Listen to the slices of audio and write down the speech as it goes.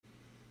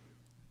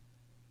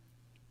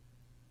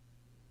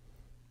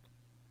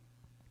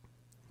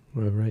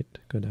All right,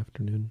 good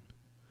afternoon,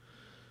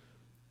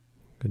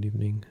 good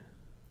evening,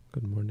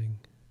 good morning,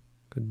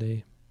 good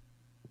day.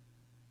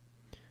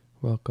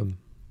 Welcome.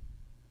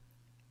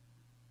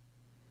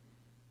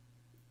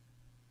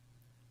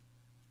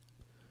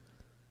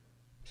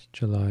 It's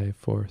July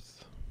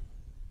 4th.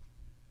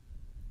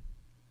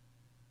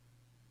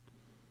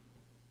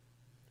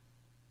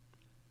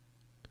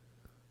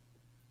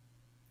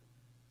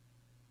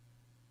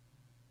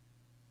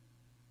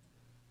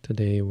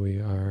 Today we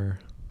are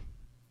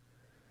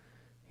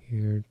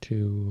here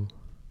to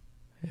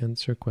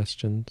answer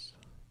questions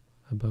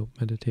about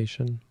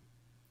meditation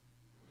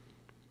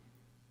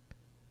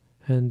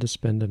and to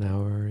spend an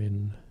hour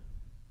in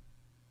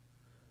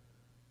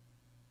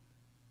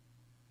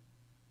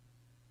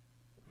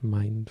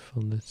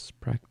mindfulness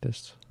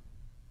practice.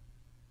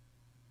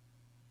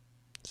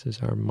 This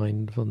is our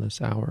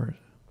mindfulness hour.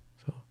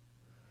 So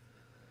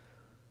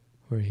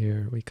we're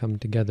here, we come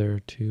together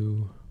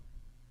to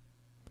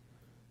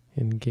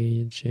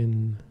engage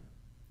in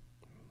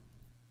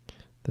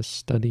the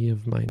study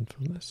of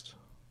mindfulness.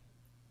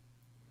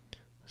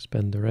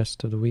 Spend the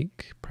rest of the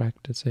week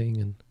practicing,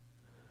 and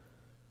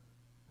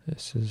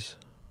this is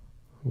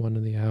one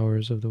of the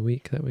hours of the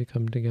week that we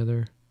come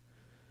together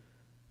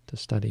to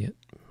study it.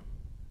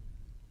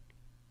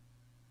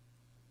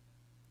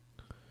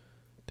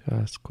 To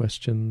ask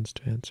questions,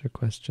 to answer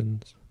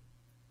questions,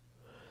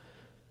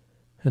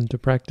 and to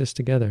practice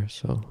together.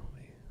 So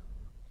we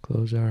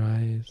close our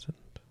eyes and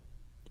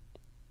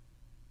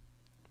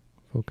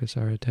focus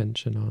our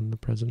attention on the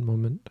present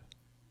moment.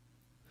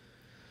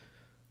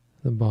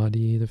 The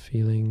body, the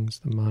feelings,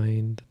 the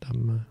mind, the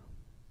Dhamma.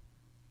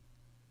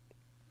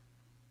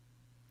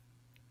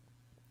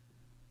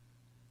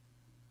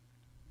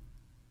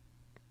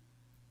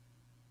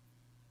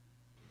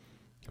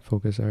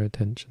 Focus our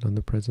attention on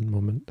the present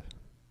moment.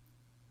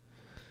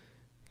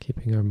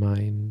 Keeping our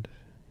mind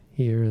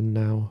here and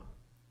now.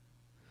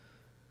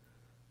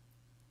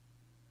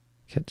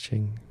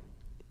 Catching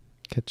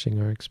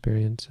our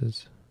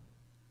experiences.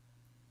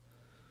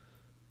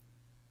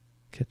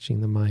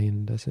 Catching the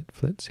mind as it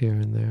flits here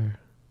and there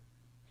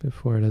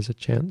before it has a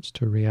chance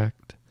to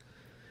react,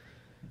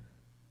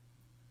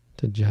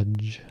 to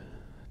judge,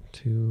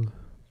 to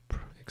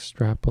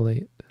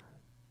extrapolate,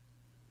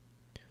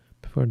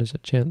 before it has a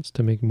chance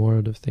to make more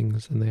out of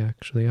things than they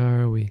actually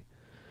are. We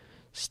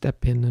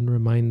step in and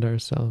remind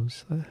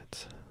ourselves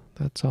that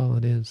that's all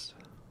it is.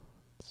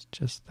 It's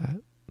just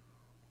that.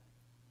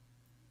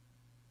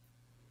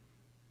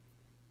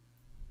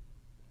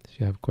 If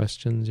you have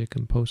questions, you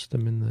can post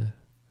them in the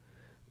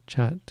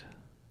chat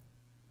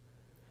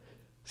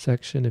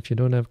section. If you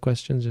don't have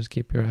questions, just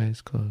keep your eyes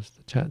closed.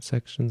 The chat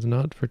section's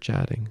not for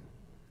chatting.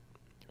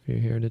 If you're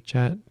here to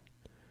chat,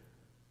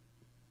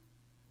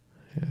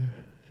 you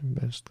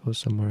best go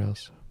somewhere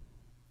else.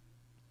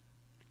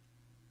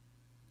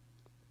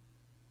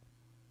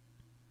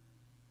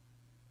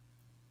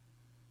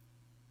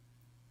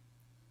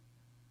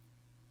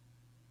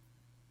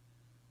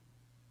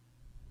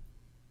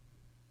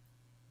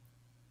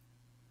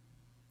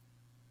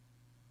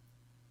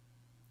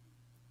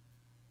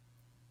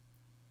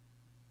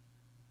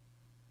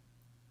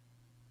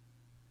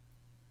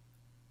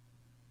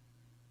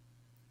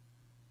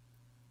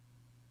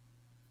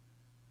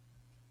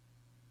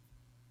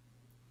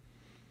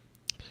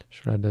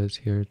 Shraddha is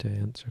here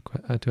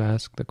to to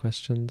ask the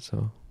questions,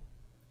 so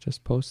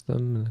just post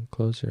them and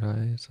close your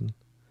eyes and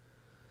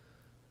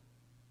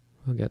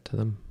we'll get to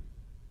them.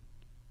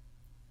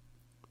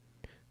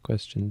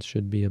 Questions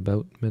should be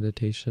about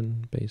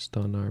meditation based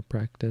on our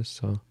practice,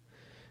 so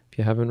if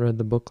you haven't read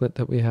the booklet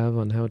that we have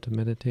on how to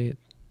meditate,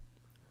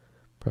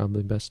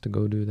 probably best to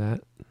go do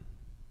that,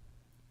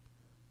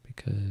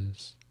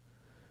 because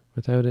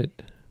without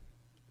it,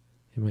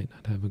 you might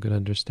not have a good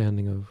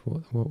understanding of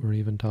what we're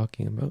even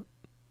talking about.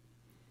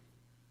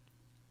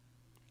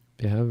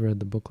 If you have read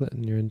the booklet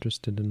and you're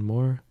interested in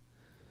more,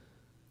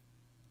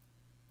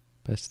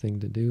 best thing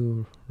to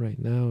do right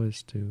now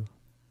is to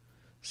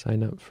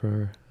sign up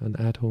for an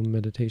at-home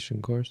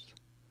meditation course.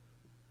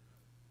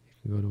 You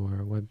can go to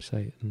our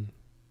website and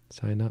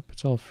sign up.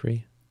 It's all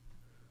free.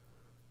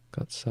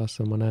 Saw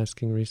someone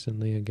asking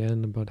recently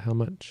again about how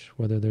much,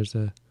 whether there's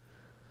a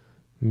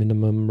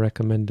minimum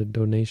recommended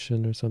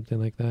donation or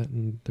something like that,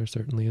 and there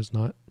certainly is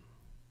not.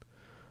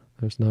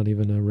 There's not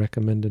even a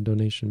recommended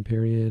donation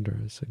period or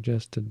a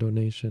suggested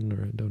donation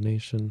or a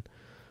donation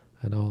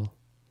at all.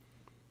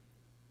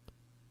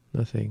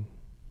 Nothing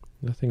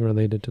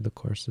related to the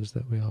courses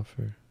that we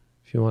offer.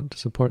 If you want to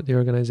support the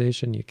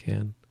organization, you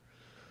can,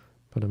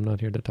 but I'm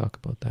not here to talk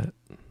about that.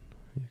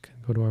 You can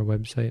go to our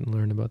website and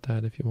learn about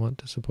that if you want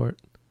to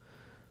support.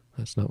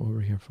 That's not what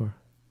we're here for.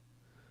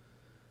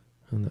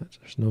 And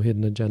there's no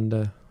hidden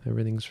agenda.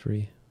 Everything's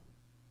free.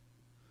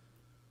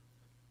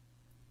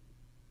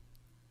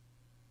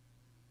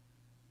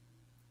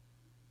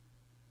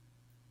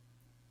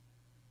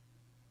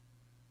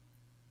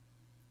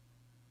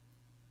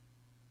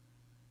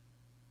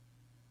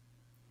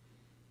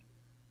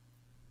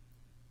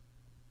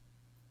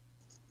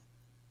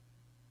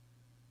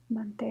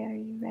 Bhante, are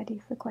you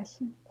ready for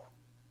questions?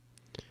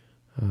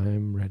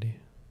 I'm ready.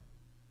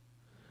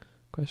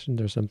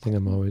 Questions are something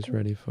I'm always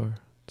ready for.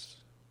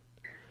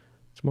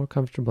 It's more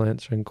comfortable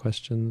answering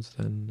questions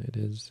than it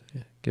is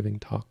giving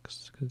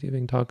talks. Because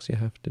giving talks, you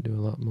have to do a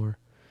lot more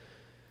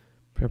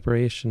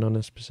preparation on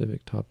a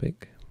specific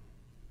topic.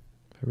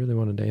 If I really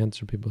wanted to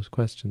answer people's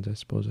questions, I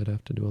suppose I'd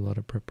have to do a lot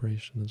of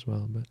preparation as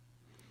well. But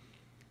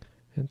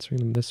answering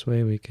them this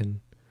way, we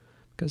can,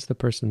 because the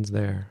person's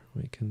there,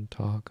 we can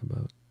talk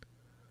about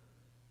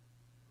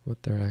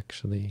what they're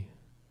actually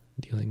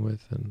dealing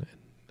with, and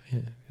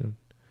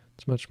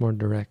it's much more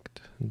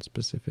direct and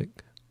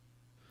specific.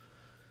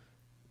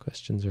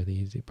 Questions are the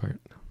easy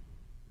part.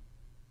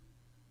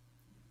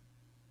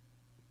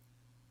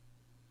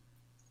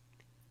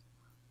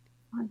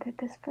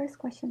 This first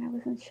question I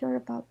wasn't sure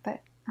about,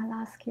 but I'll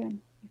ask you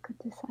and you could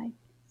decide.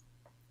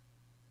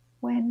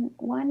 When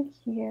one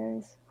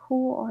hears,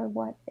 who or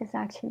what is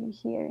actually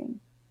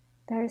hearing?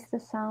 There is the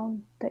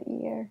sound, the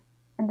ear,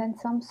 and then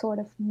some sort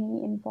of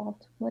me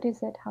involved. What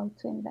is it? How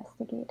to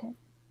investigate it?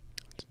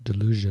 It's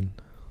delusion,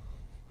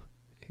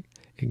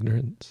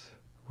 ignorance,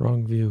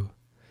 wrong view.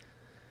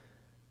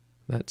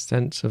 That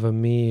sense of a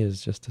me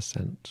is just a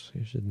sense.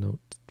 You should note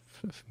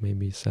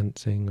maybe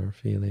sensing or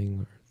feeling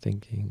or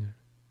thinking.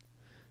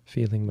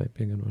 Feeling might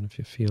be a good one if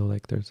you feel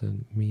like there's a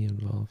me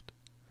involved.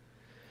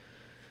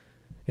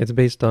 It's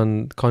based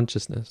on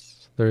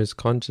consciousness. There is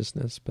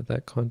consciousness, but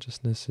that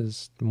consciousness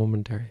is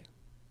momentary.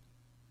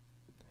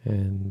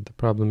 And the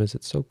problem is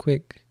it's so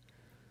quick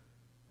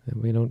that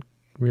we don't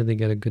really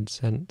get a good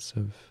sense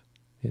of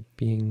it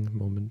being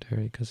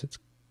momentary, because it's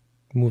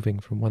moving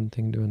from one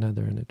thing to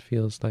another, and it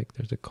feels like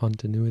there's a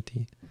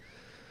continuity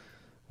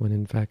when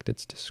in fact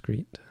it's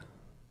discrete,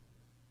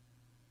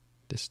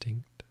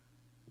 distinct.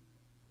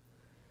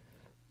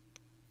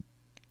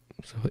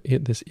 So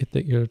this it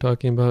that you're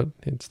talking about,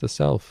 it's the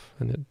self,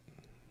 and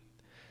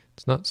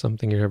it's not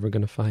something you're ever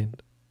going to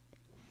find.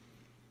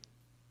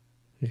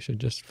 You should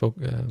just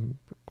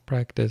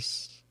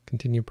practice,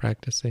 continue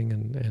practicing,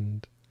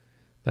 and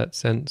that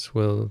sense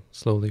will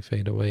slowly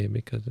fade away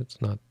because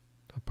it's not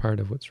a part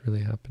of what's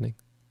really happening.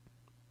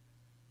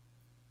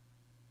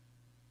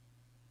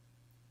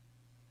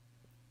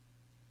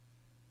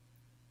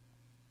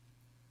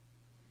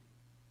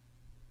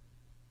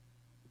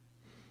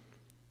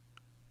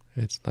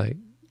 It's like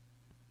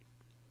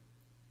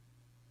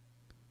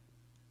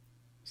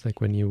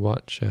when you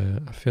watch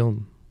a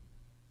film.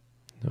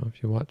 You know,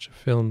 if you watch a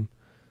film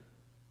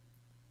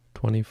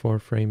 24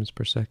 frames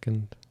per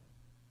second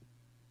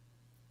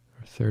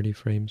or 30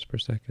 frames per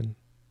second,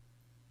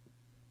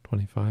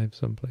 25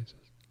 some places,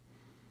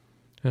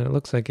 and it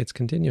looks like it's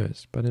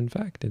continuous, but in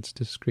fact it's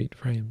discrete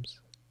frames.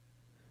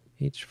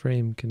 Each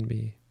frame can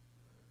be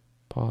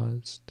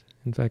paused.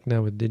 In fact,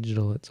 now with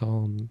digital, it's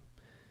all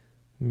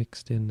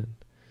mixed in, and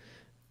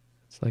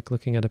it's like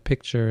looking at a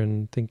picture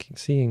and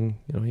seeing,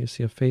 you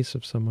see a face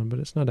of someone, but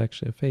it's not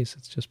actually a face,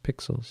 it's just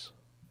pixels,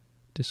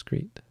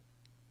 discrete.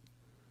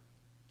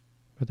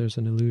 But there's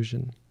an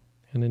illusion.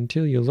 And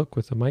until you look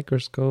with a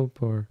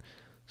microscope or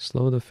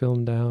slow the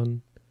film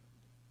down,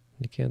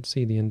 you can't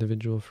see the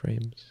individual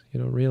frames. You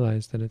don't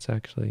realize that it's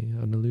actually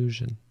an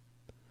illusion.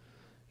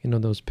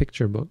 Those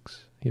picture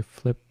books, you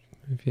flip,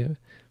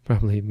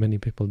 probably many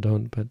people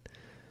don't, but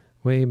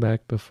way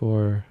back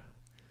before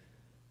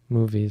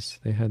movies,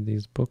 they had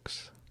these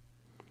books,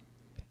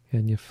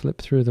 and you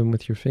flip through them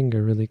with your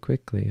finger really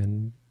quickly,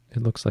 and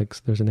it looks like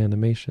there's an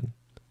animation.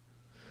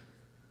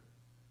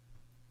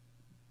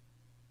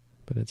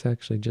 But it's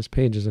actually just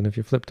pages, and if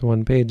you flip to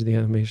one page, the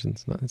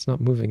animation's not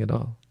moving at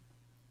all.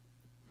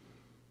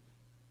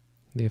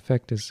 The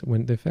effect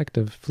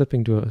of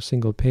flipping to a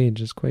single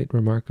page is quite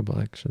remarkable,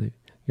 actually.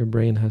 Your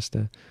brain has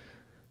to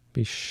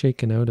be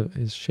shaken out of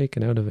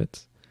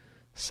its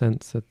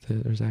sense that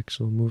there's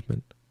actual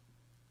movement.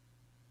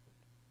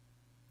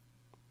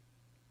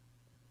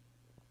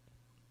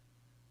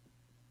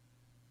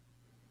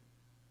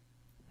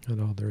 And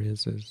all there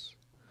is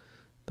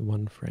the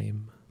one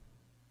frame.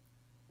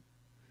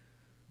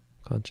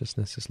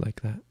 Consciousness is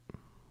like that.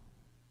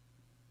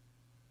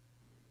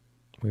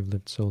 We've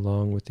lived so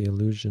long with the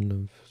illusion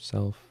of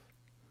self,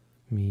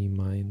 me,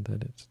 mind,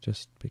 that it's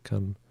just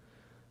become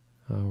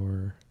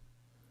our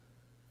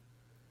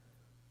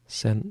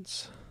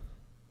sense,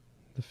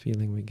 the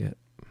feeling we get.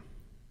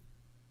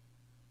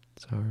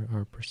 It's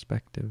our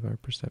perspective, our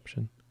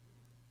perception.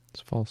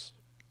 It's false.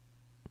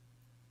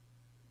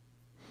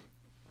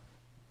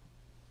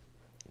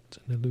 It's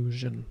an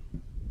illusion.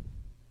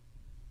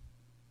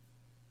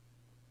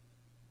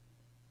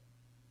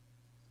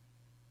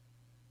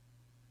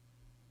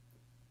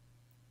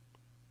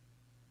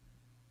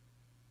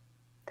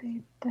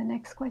 The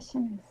next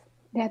question is,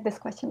 they had this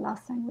question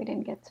last time, we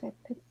didn't get to it,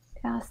 but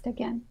asked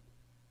again.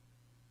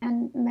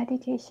 And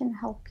meditation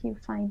help you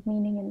find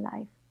meaning in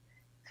life?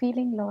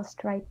 Feeling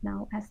lost right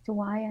now as to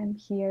why I'm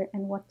here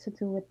and what to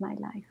do with my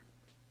life.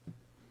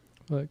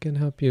 Well, it can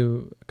help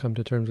you come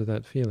to terms with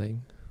that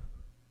feeling.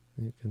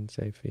 You can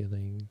say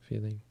feeling.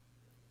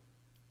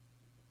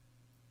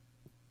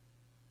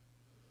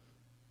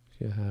 If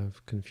you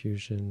have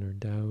confusion or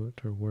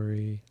doubt or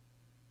worry,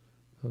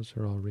 Those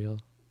are all real.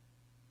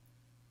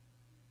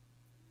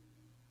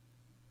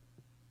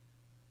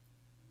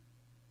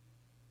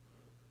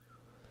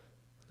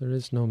 There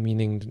is no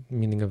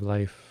meaning of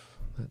life.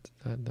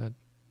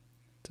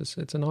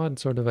 It's an odd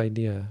sort of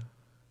idea.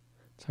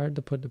 It's hard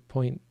to put a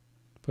point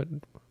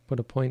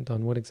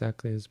on what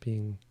exactly is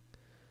being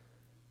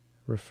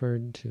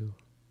referred to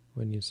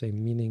when you say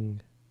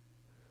meaning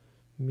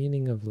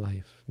of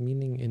life,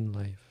 meaning in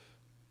life,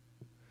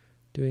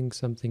 doing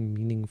something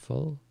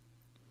meaningful.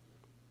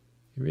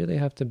 You really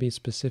have to be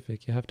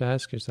specific. You have to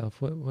ask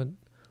yourself,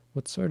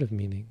 what sort of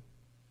meaning?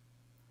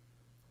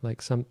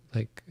 Do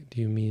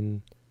you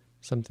mean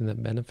something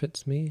that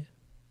benefits me?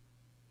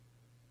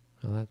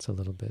 Well, that's a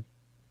little bit.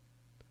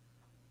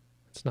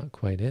 It's not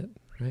quite it,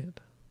 right?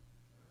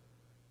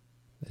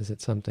 Is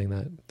it something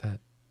that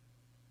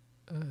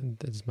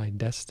is my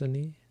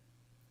destiny?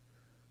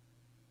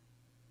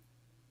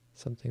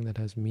 Something that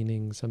has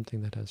meaning,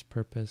 something that has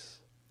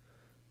purpose.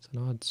 It's an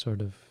odd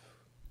sort of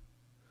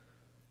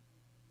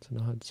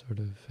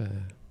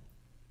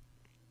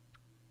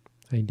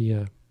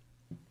idea.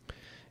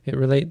 It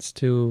relates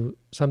to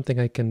something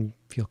I can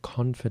feel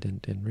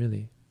confident in,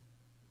 really.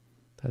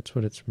 That's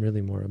what it's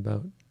really more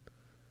about.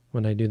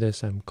 When I do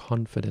this, I'm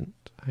confident.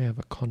 I have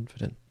a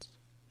confidence.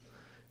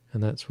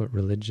 And that's what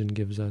religion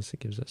gives us.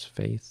 It gives us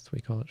faith. We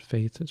call it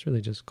faith. It's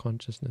really just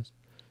consciousness.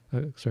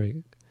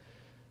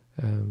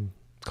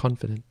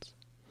 Confidence.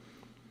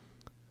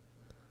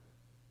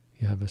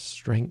 You have a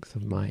strength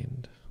of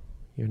mind.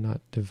 You're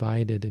not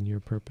divided in your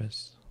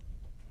purpose.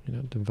 You're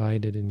not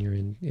divided in your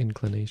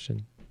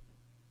inclination.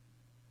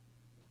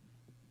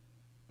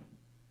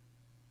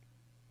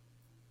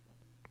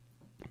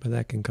 But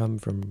that can come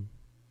from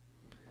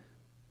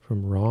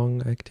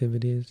wrong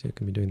activities. You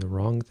can be doing the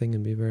wrong thing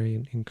and be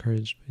very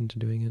encouraged into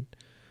doing it.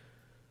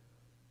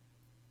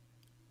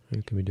 Or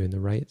you can be doing the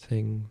right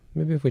thing.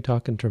 Maybe if we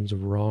talk in terms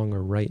of wrong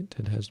or right,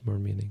 it has more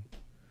meaning.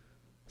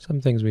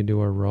 Some things we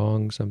do are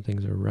wrong, some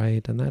things are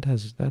right, and that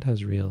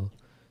has real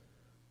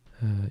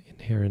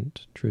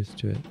inherent truth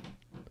to it.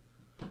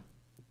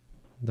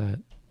 That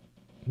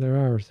there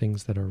are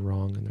things that are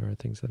wrong and there are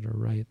things that are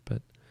right,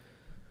 but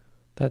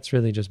that's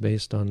really just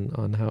based on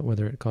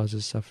whether it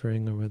causes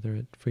suffering or whether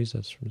it frees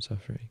us from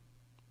suffering.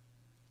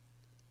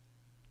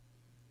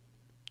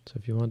 So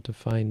if you want to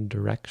find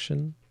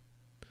direction,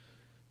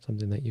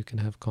 something that you can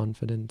have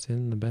confidence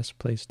in, the best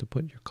place to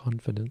put your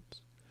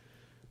confidence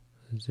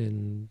is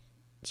in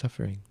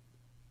suffering,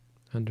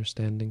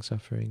 understanding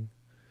suffering,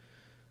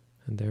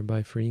 and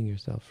thereby freeing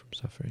yourself from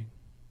suffering.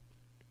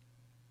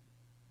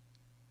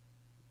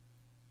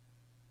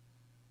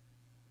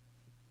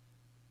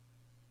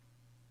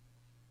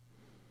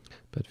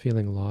 But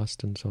feeling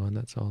lost and so on,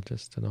 that's all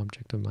just an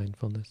object of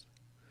mindfulness,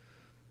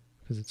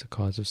 because it's a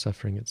cause of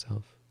suffering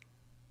itself.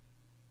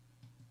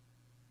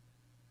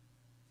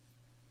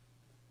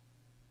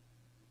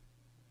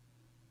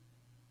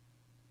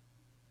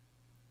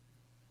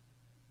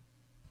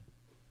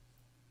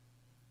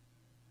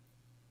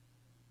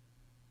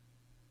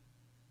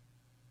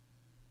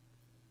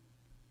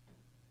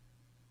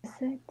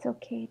 It's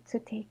okay to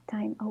take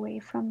time away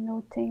from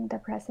noting the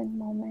present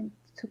moment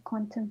to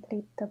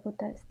contemplate the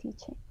Buddha's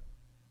teaching.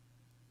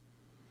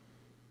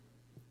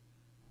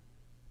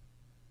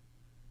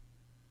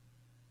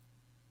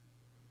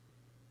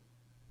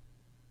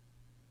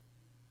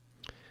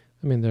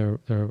 I mean, there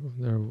are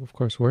of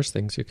course worse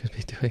things you could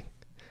be doing.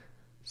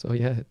 So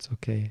yeah, it's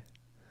okay.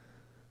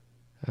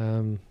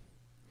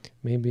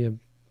 Maybe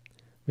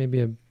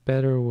a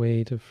better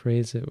way to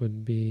phrase it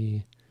would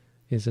be: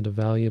 is it a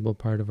valuable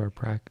part of our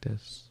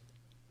practice?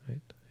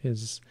 Right?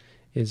 Is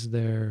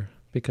there,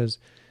 because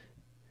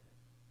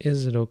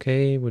is it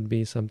okay would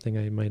be something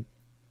I might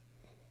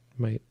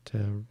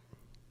so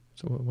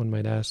one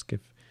might ask if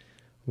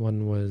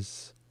one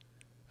was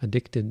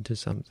addicted to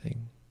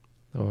something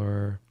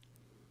or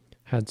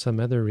had some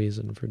other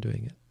reason for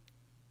doing it,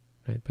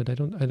 right? But I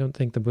don't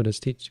think the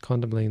Buddha's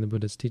contemplating the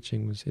Buddha's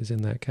teaching is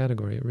in that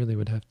category. It really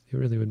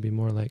would be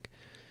more like,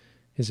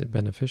 is it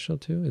beneficial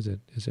to? Is it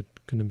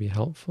going to be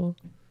helpful?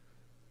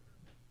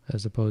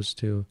 As opposed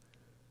to,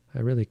 I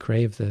really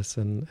crave this,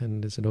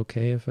 and is it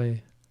okay if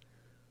I,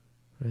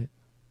 right?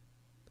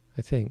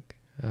 I think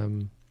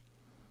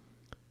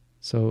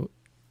so.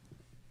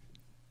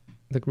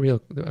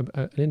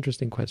 An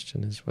interesting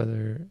question is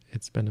whether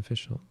it's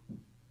beneficial,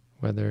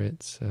 whether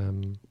it's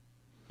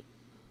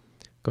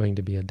going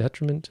to be a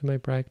detriment to my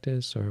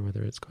practice, or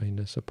whether it's going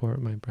to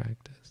support my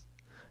practice.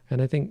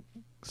 And I think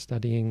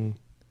studying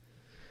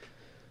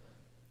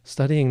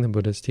the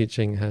Buddha's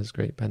teaching has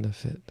great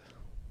benefit.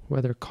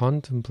 Whether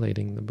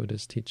contemplating the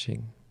Buddha's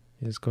teaching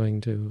is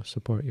going to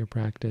support your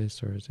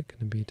practice, or is it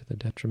going to be to the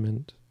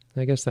detriment?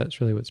 I guess that's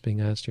really what's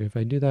being asked here. If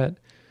I do that,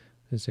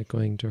 is it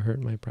going to hurt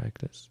my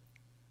practice?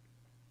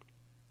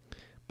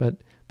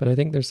 But I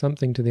think there's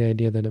something to the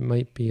idea that it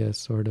might be a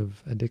sort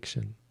of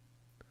addiction,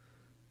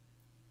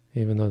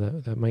 even though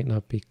that might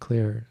not be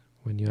clear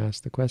when you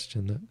ask the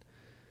question, that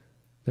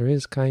there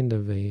is kind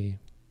of a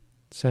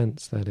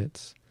sense that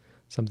it's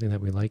something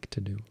that we like to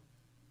do.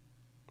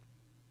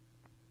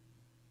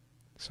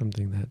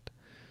 something that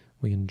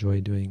we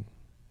enjoy doing.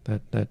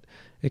 That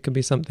it can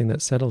be something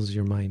that settles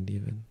your mind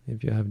even.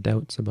 If you have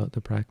doubts about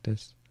the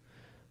practice,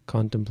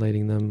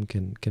 contemplating them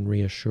can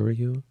reassure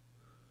you.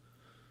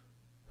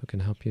 It can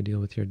help you deal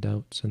with your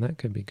doubts, and that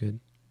could be good.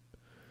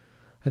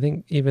 I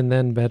think even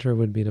then better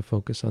would be to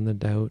focus on the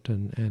doubt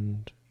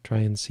and try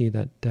and see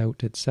that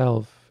doubt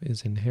itself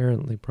is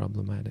inherently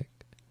problematic,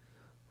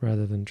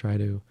 rather than try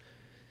to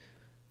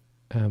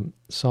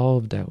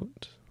solve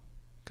doubt.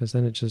 Because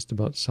then it's just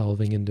about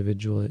solving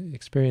individual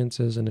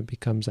experiences, and it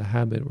becomes a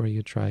habit where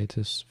you try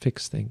to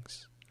fix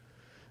things,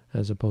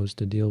 as opposed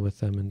to deal with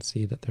them and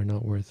see that they're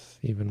not worth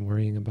even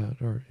worrying about,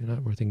 or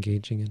not worth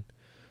engaging in.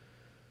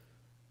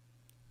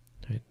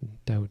 Right?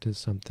 Doubt is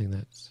something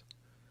that's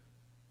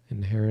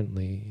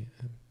inherently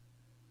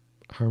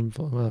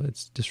harmful. Well,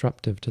 it's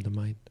disruptive to the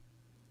mind.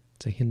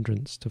 It's a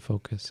hindrance to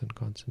focus and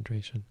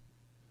concentration.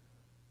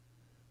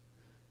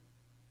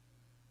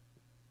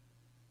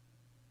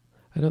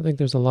 I don't think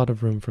there's a lot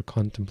of room for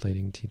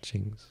contemplating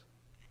teachings.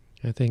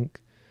 I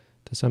think,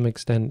 to some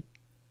extent,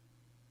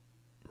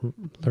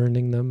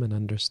 learning them and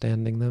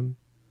understanding them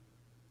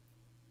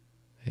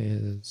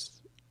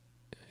is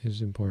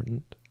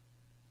important.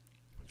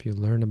 If you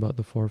learn about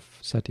the four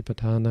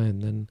Satipatthana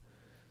and then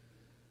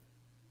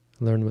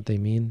learn what they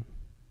mean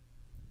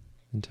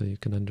until you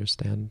can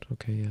understand,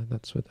 okay, yeah,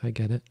 that's what I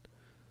get it.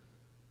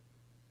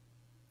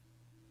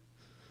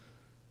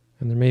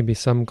 And there may be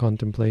some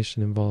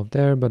contemplation involved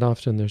there, but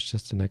often there's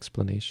just an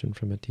explanation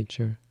from a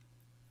teacher,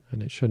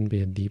 and it shouldn't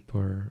be a deep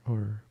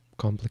or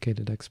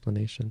complicated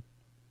explanation.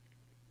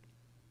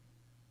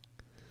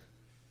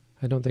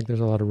 I don't think there's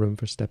a lot of room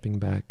for stepping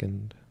back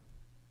and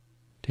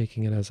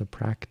taking it as a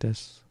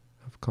practice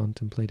of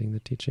contemplating the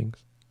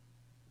teachings.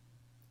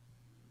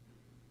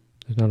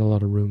 There's not a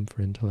lot of room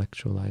for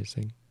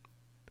intellectualizing.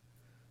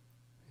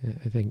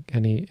 I think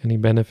any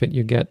benefit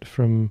you get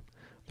from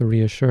the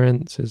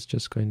reassurance is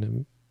just going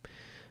to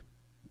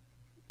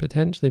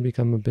potentially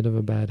become a bit of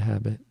a bad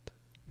habit.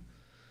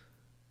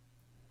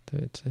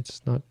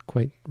 It's not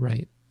quite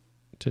right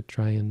to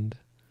try and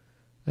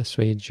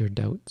assuage your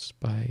doubts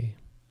by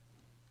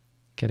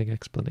getting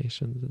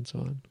explanations and so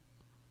on,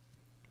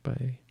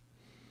 by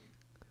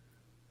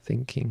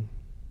thinking.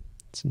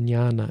 It's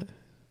jnana.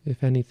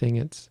 If anything,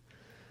 it's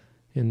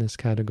in this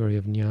category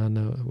of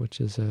jnana, which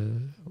is a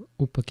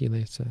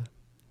upakilesa,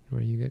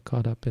 where you get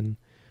caught up in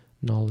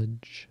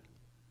knowledge.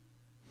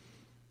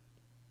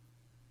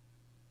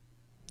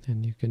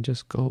 And you can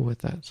just go with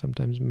that.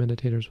 Sometimes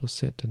meditators will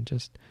sit and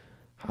just,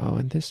 oh,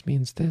 and this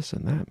means this,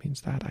 and that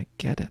means that. I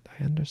get it.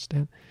 I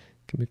understand.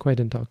 It can be quite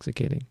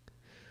intoxicating.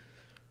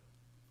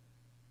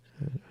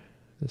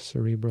 The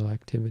cerebral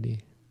activity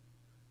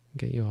can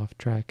get you off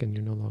track and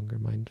you're no longer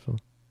mindful.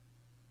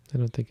 I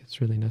don't think it's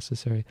really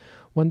necessary.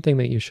 One thing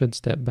that you should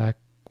step back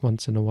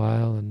once in a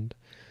while and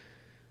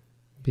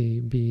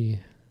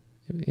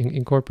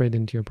incorporate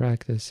into your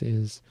practice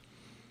is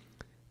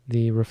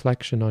the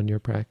reflection on your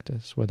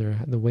practice, whether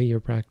the way you're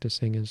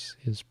practicing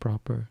is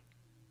proper.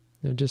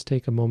 Just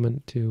take a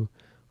moment to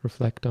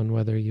reflect on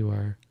whether you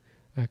are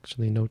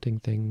actually noting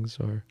things,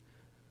 or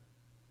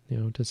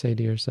to say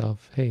to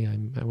yourself, hey,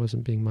 I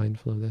wasn't being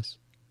mindful of this.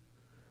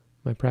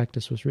 My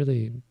practice was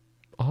really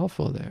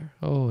awful there.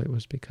 Oh, it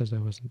was because I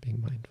wasn't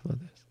being mindful of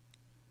this.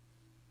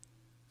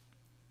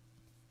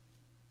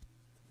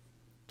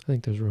 I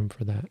think there's room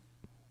for that.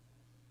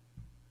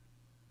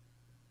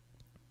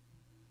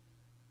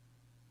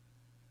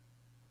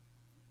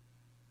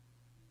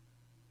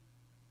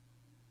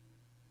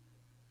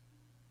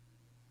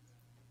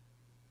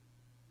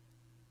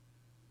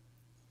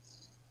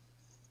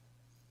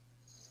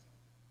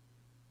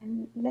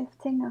 And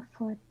lifting a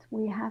foot,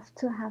 we have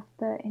to have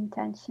the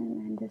intention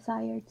and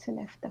desire to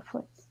lift the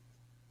foot.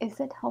 Is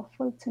it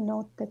helpful to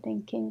note the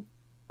thinking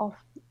of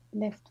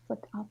lift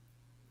foot up?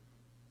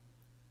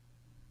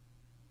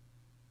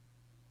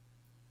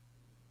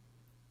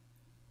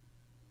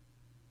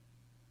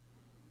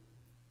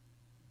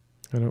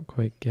 I don't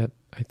quite get.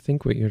 I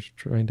think what you're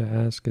trying to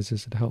ask is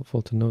it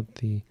helpful to note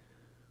the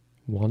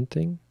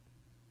wanting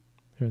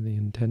or the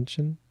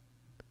intention?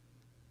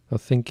 The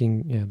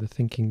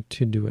thinking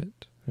to do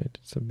it. Right?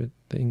 It's a bit,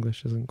 the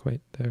English isn't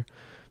quite there,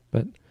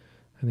 but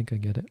I think I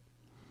get it.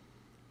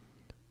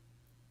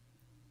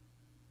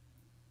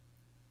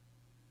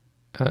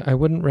 I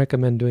wouldn't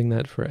recommend doing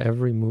that for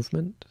every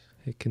movement.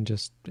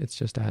 It's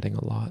just adding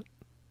a lot.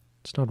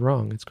 It's not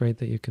wrong. It's great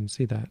that you can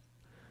see that,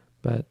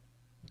 but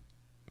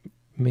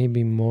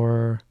maybe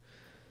more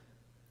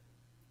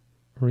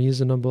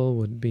reasonable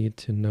would be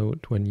to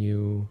note when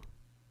you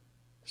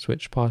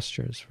switch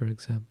postures, for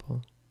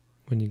example.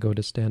 When you go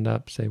to stand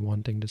up, say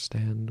wanting to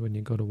stand. When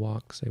you go to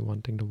walk, say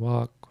wanting to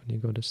walk. When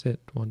you go to sit,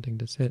 wanting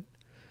to sit.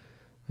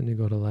 When you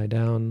go to lie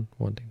down,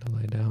 wanting to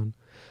lie down.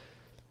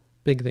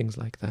 Big things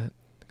like that.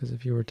 Because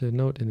if you were to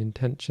note an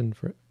intention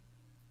for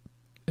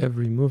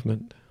every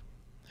movement,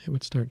 it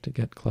would start to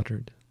get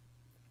cluttered.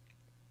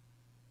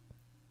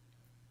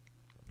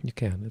 You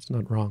can. It's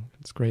not wrong.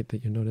 It's great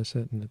that you notice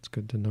it, and it's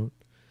good to note.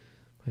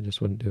 I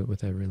just wouldn't do it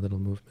with every little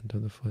movement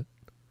of the foot.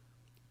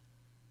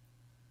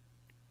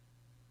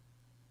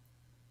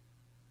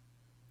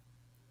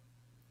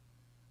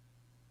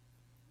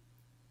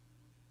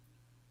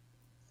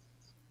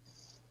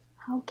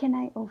 How can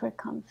I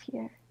overcome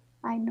fear?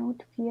 I know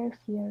to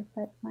fear,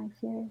 but my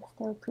fear is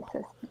still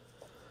persistent.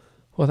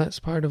 Well, that's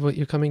part of what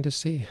you're coming to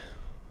see.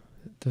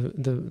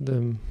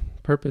 The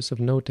purpose of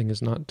noting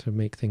is not to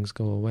make things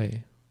go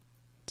away.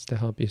 It's to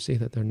help you see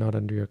that they're not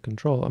under your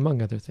control,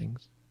 among other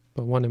things.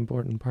 But one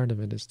important part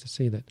of it is to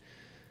see that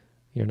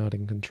you're not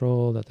in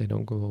control, that they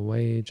don't go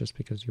away just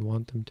because you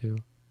want them to.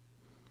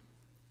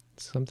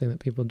 It's something that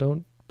people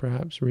don't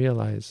perhaps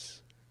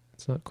realize.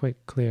 It's not quite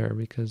clear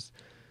because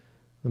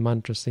the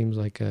mantra seems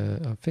like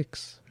a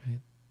fix,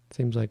 right? It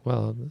seems like,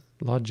 well,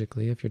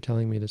 logically, if you're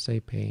telling me to say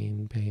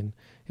pain, pain,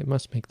 it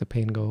must make the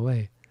pain go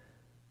away.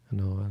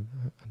 No,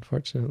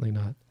 unfortunately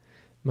not.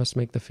 It must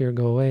make the fear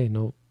go away.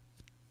 No,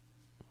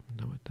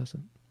 it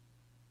doesn't.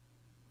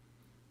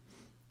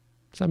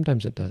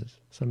 Sometimes it does.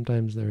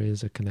 Sometimes there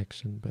is a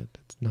connection, but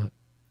it's not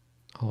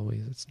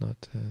always. It's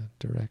not a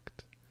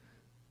direct,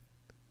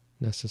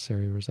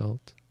 necessary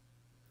result.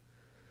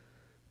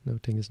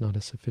 Noting is not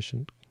a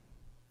sufficient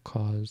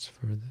cause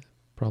for the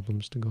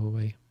problems to go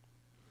away.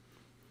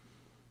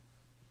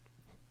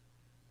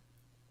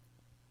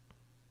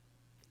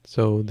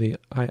 So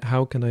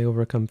how can I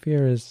overcome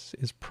fear is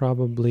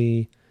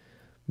probably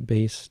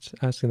based,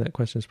 asking that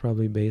question is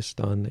probably based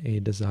on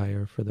a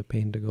desire for the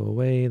pain to go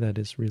away. That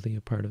is really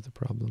a part of the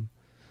problem.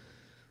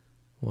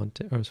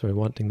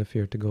 Wanting the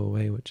fear to go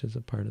away, which is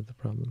a part of the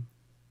problem.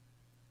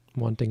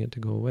 Wanting it to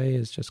go away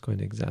is just going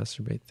to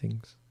exacerbate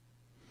things.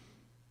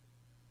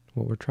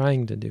 What we're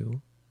trying to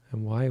do,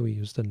 and why we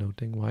use the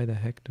noting, why the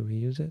heck do we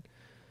use it?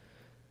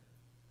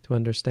 To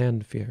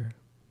understand fear,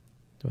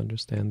 to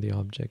understand the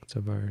objects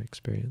of our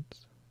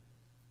experience.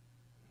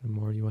 The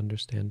more you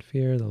understand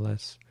fear, the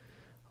less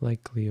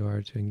likely you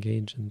are to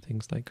engage in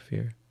things like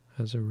fear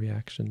as a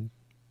reaction,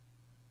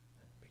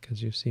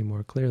 because you see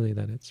more clearly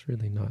that it's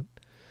really not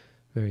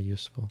very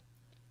useful.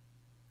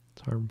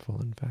 It's harmful,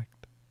 in fact.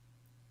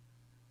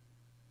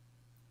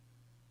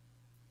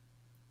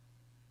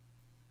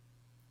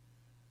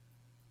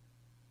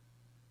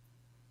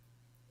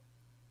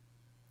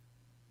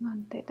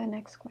 The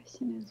next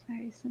question is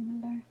very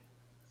similar.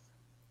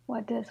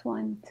 What does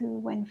one do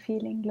when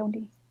feeling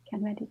lonely?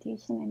 Can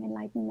meditation and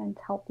enlightenment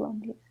help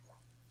loneliness?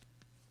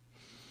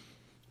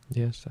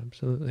 Yes,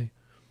 absolutely.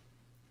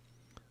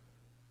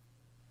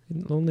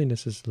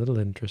 Loneliness is a little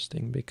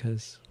interesting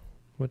because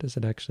what does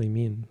it actually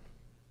mean?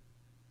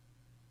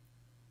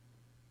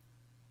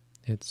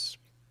 It's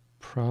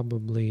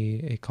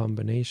probably a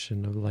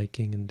combination of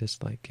liking and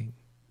disliking.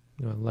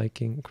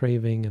 Liking,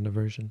 craving, and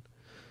aversion.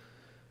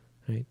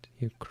 Right?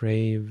 You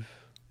crave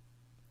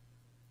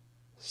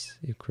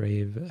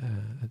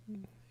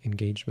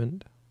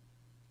engagement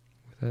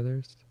with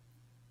others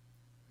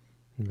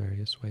in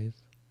various ways.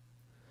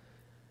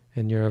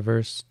 And you're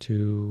averse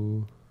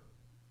to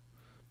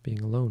being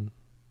alone.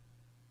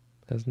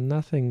 It has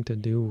nothing to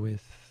do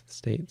with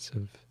states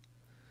of...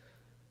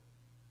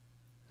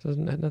 It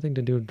doesn't have nothing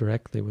to do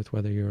directly with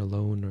whether you're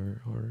alone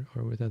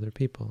or with other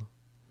people.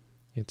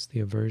 It's the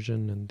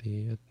aversion and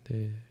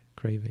the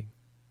craving.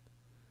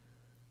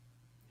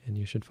 And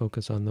you should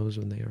focus on those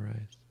when they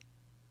arise.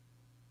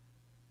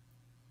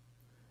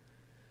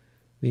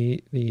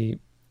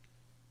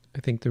 I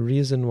think the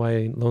reason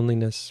why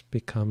loneliness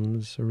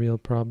becomes a real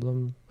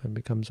problem and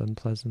becomes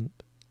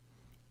unpleasant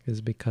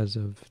is because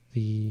of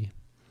the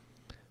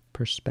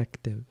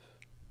perspective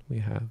we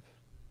have.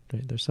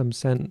 Right? There's some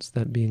sense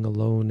that being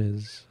alone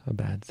is a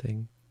bad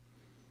thing.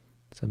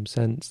 Some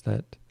sense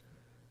that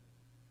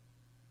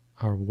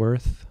our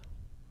worth,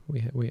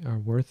 our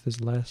worth is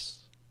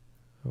less,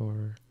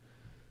 or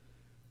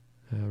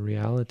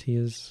reality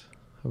is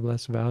of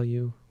less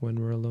value when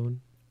we're alone.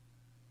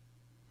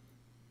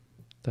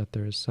 That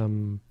there is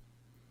some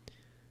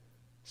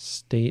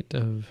state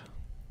of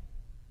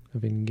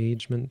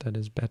engagement that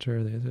is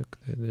better,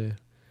 the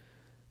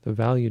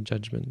value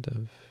judgment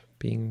of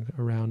being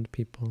around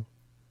people,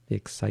 the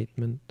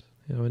excitement,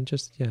 and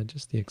just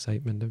the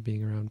excitement of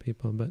being around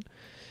people. But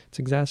it's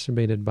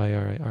exacerbated by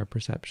our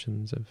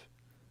perceptions of,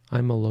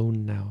 I'm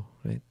alone now,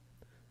 right?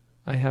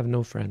 I have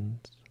no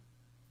friends.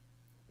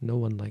 No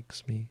one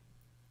likes me.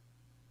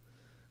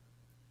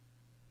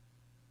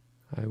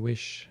 I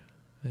wish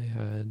I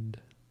had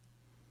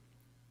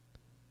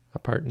a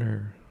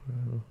partner.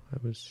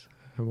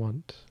 I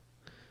want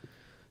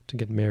to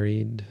get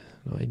married.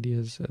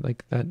 Ideas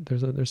like that.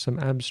 There's some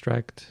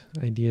abstract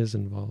ideas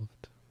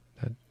involved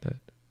that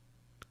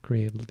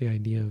create the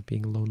idea of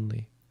being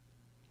lonely.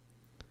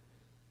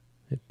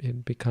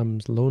 It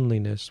becomes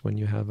loneliness when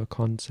you have a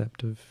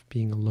concept of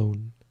being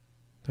alone.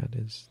 That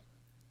is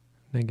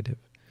negative.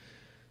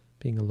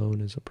 Being alone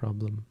is a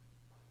problem.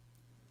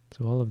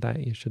 So all of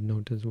that you should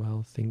note as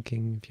well.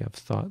 Thinking, if you have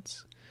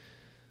thoughts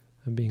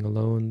of being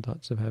alone,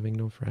 thoughts of having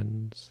no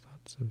friends,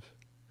 thoughts of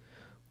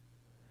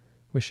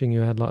wishing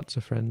you had lots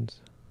of friends,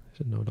 you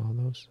should note all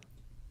those.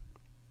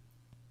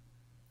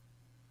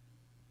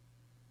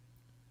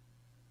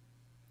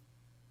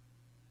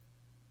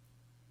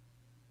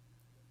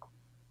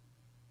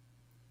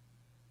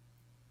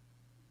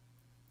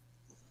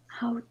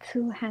 How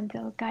to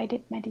handle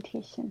guided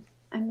meditation.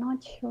 I'm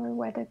not sure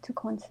whether to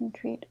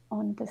concentrate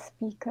on the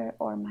speaker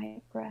or my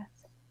breath.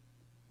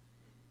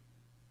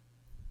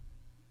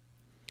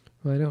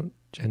 Well, I don't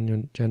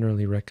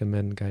generally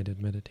recommend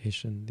guided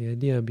meditation. The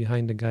idea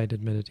behind a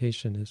guided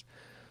meditation is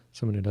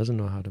someone who doesn't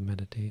know how to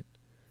meditate,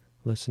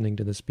 listening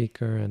to the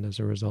speaker, and as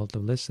a result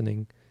of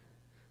listening,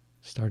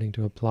 starting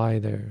to apply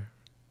their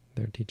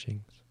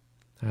teachings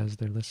as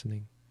they're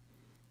listening.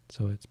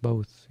 So it's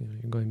both,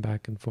 you're going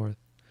back and forth.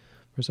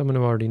 For someone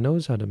who already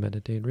knows how to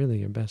meditate, really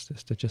your best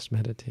is to just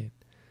meditate.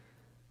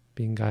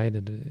 Being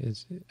guided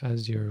is,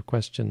 as your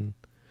question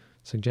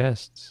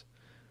suggests,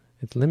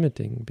 it's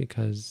limiting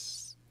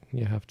because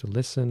you have to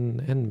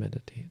listen and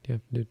meditate. You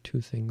have to do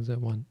two things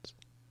at once.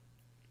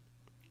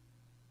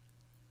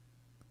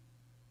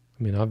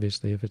 I mean,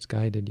 obviously, if it's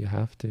guided, you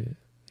have to,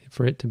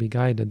 for it to be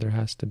guided, there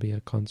has to be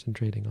a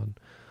concentrating on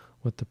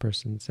what the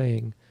person's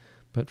saying.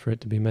 But for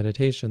it to be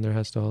meditation, there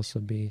has to also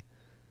be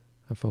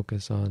a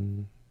focus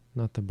on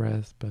not the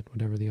breath, but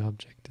whatever the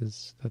object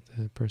is that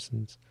the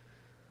person's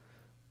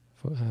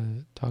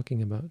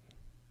talking about.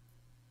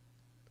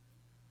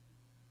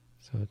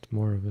 So it's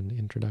more of an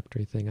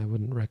introductory thing. I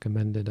wouldn't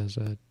recommend it as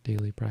a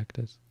daily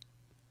practice.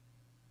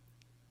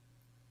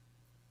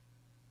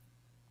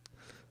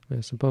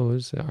 I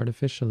suppose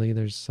artificially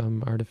there's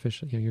some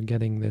artificial, you're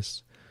getting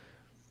this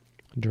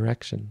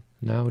direction.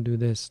 Now do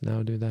this,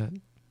 now do that.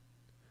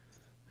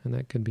 And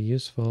that could be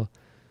useful.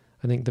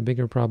 I think the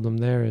bigger problem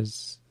there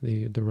is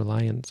the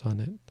reliance on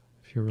it.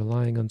 If you're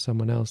relying on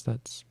someone else,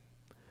 it's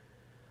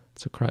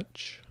a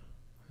crutch.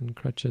 And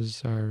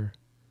crutches are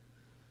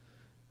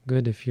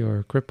good if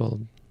you're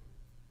crippled,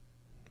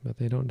 but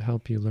they don't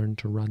help you learn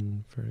to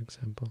run, for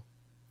example.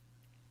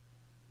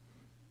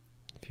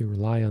 If you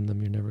rely on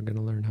them, you're never going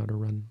to learn how to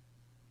run.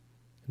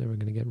 You're never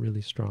going to get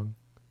really strong.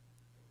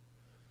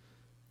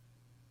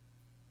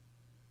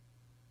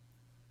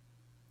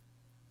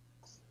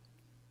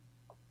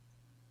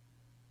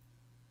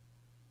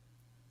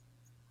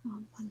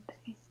 One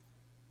thing.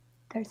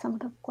 There's some of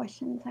the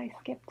questions I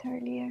skipped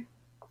earlier.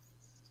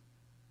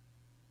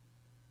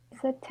 Is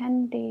a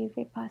 10-day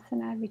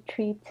Vipassana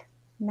retreat,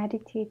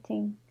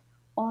 meditating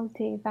all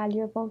day,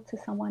 valuable to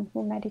someone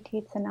who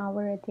meditates an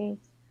hour a day?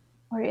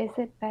 Or is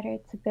it better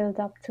to build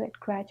up to it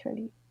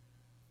gradually?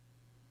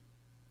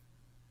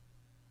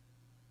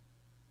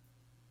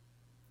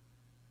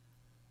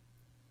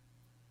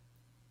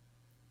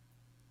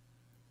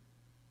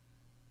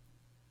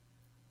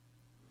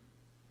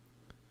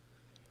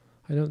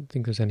 I don't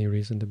think there's any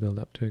reason to build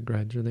up to it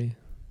gradually.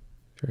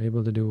 If you're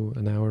able to do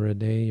an hour a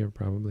day, you're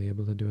probably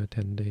able to do a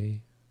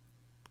 10-day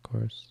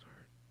course,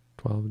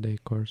 or 12-day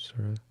course,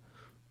 or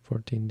a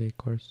 14-day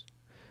course.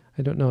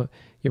 I don't know.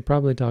 You're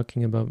probably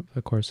talking about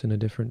a course in a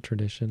different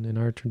tradition. In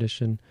our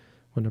tradition,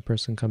 when a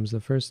person comes the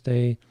first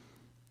day,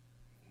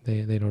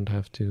 they don't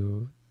have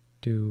to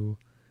do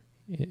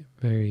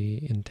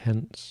very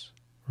intense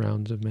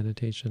rounds of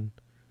meditation.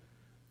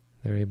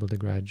 They're able to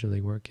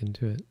gradually work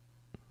into it.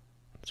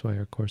 That's why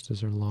our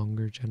courses are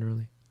longer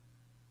generally.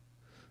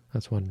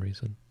 That's one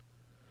reason.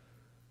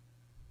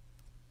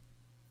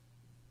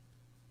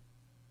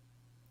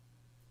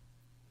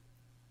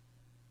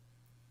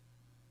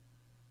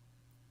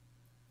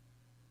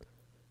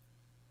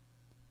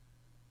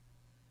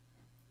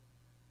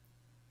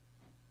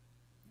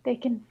 They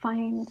can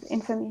find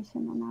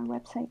information on our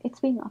website. It's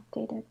being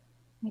updated.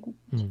 I think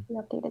it should be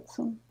updated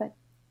soon, but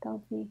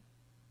that'll be,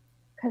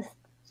 because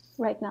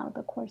right now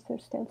the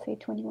courses still say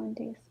 21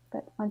 days,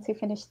 but once you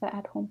finish the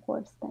at-home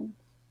course, then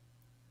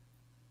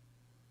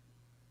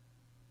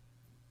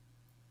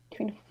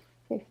between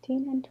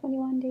 15 and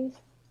 21 days.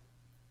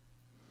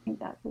 I think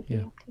that will be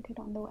updated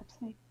on the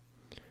website.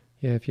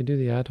 Yeah, if you do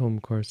the at-home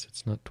course,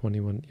 it's not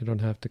 21. You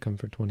don't have to come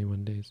for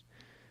 21 days.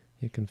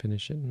 You can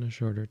finish it in a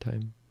shorter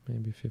time,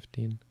 maybe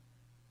 15.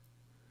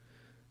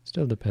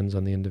 Still depends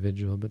on the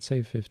individual, but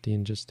say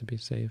 15 just to be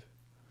safe.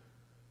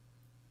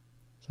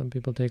 Some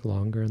people take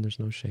longer, and there's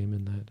no shame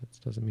in that. It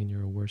doesn't mean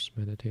you're a worse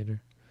meditator.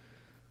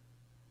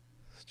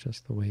 It's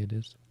just the way it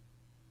is.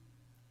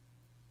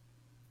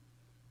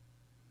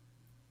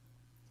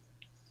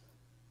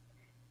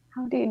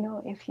 How do you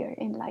know if you're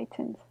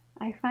enlightened?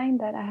 I find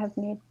that I have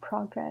made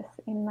progress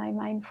in my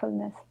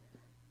mindfulness,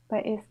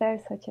 but is there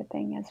such a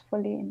thing as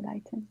fully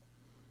enlightened?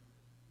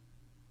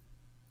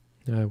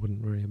 I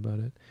wouldn't worry about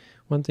it.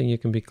 One thing you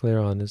can be clear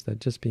on is that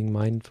just being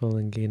mindful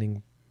and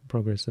gaining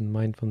progress in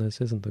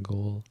mindfulness isn't the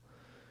goal.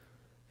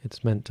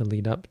 It's meant to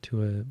lead up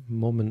to a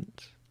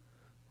moment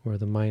where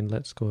the mind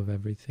lets go of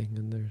everything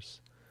and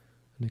there's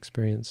an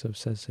experience of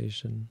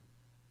cessation,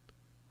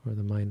 where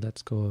the mind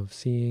lets go of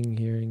seeing,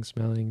 hearing,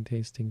 smelling,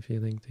 tasting,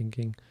 feeling,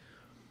 thinking.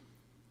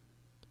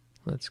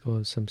 Lets go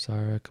of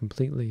samsara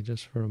completely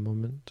just for a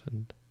moment,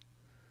 and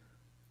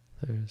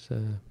there's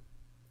a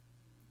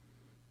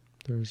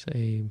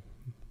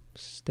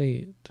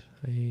state.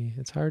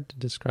 It's hard to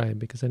describe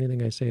because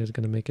anything I say is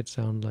going to make it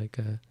sound like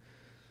a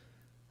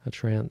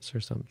trance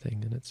or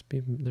something,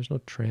 and there's no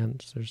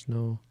trance. There's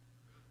no.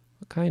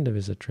 What kind of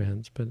is a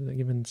trance? But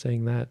even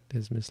saying that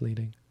is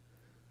misleading.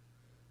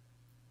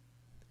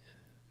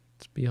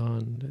 It's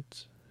beyond.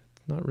 It's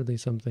not really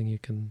something you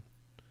can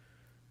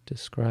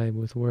describe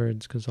with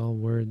words, because all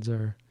words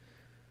are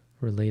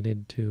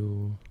related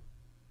to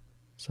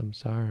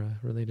samsara,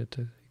 related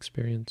to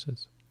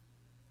experiences.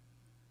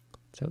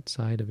 It's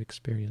outside of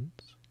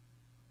experience,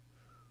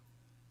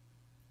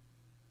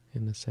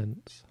 in a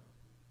sense.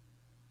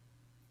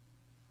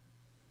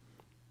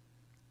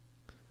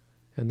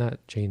 And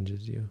that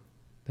changes you.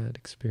 That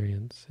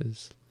experience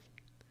is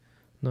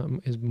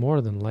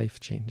more than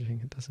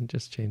life-changing. It doesn't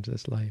just change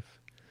this life.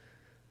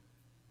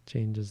 It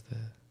changes the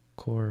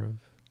core of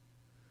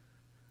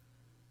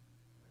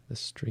the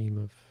stream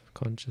of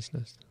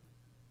consciousness.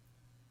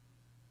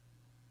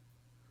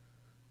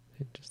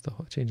 It just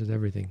changes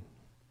everything.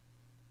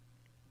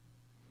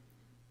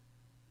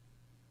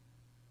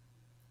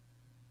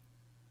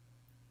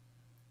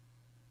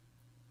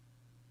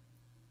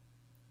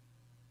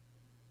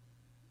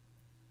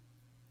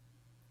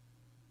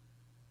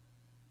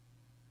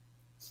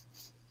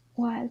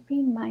 While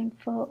being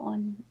mindful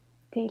on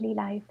daily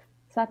life,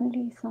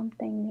 suddenly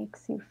something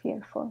makes you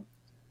fearful.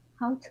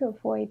 How to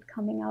avoid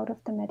coming out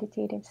of the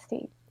meditative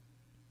state?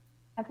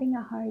 Having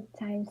a hard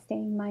time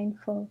staying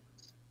mindful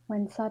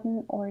when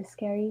sudden or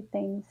scary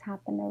things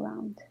happen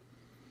around.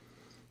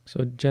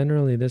 So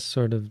generally this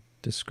sort of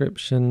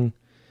description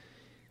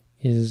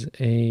is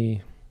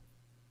a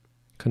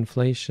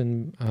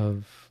conflation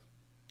of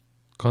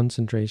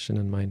concentration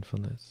and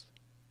mindfulness.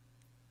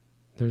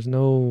 There's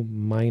no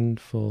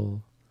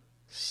mindful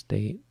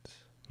state.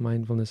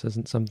 Mindfulness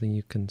isn't something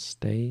you can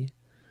stay.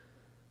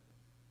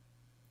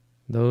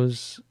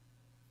 Those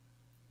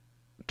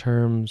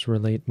terms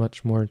relate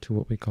much more to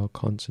what we call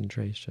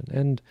concentration.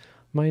 And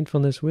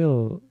mindfulness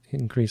will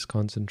increase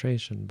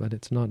concentration, but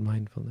it's not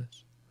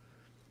mindfulness.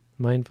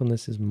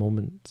 Mindfulness is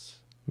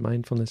moments.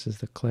 Mindfulness is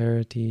the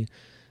clarity,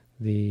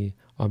 the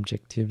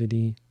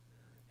objectivity.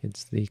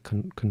 It's the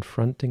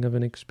confronting of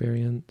an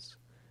experience,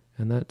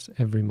 and that's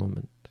every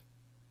moment.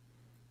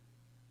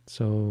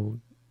 So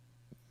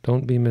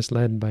don't be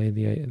misled by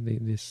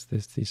these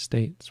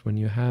states. When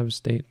you have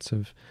states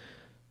of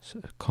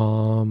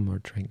calm or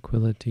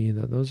tranquility,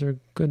 those are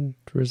good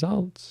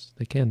results.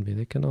 They can be.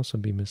 They can also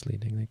be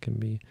misleading. They can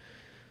be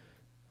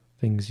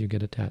things you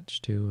get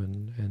attached to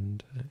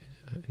and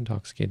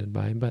intoxicated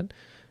by. But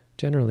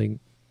generally,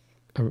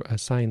 a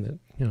sign that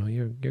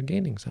you're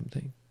gaining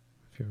something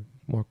if you're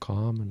more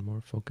calm and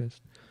more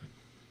focused.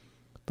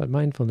 But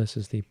mindfulness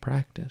is the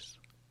practice,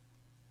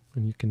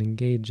 and you can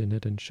engage in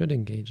it and should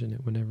engage in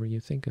it whenever you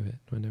think of it,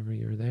 whenever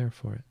you're there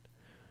for it.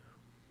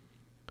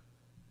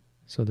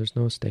 So there's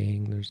no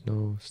staying, there's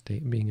no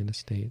being in a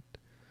state.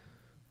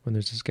 When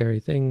there's a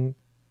scary thing,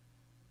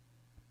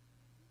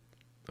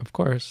 of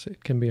course,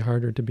 it can be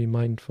harder to be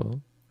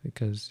mindful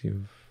because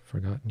you've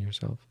forgotten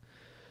yourself.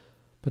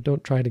 But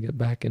don't try to get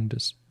back into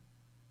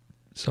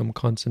some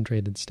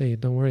concentrated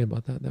state. Don't worry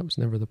about that. That was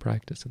never the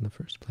practice in the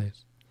first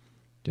place.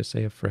 Just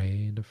say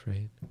afraid,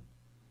 afraid.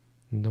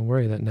 And don't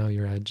worry that now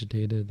you're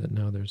agitated, that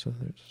now there's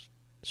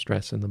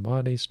stress in the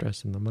body,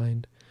 stress in the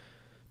mind.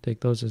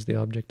 Take those as the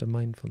object of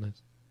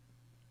mindfulness.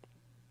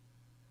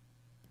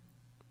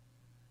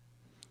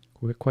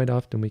 Quite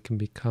often we can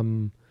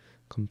become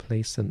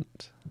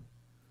complacent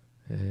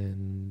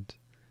and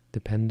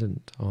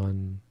dependent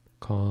on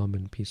calm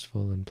and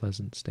peaceful and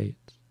pleasant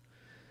states.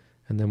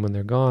 And then when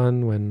they're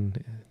gone, when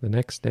the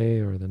next day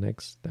or the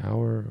next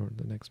hour or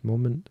the next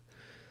moment,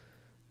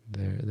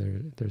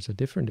 there's a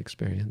different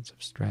experience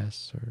of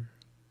stress or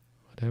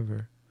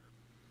whatever,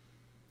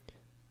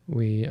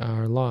 we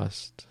are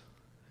lost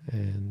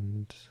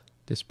and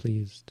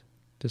displeased,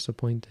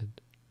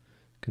 disappointed,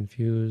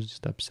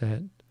 confused,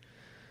 upset,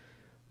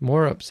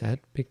 more upset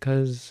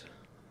because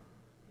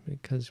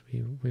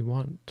we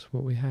want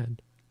what we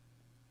had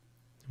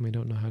and we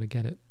don't know how to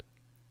get it.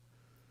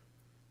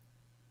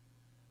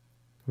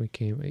 We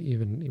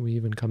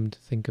even come to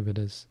think of it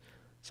as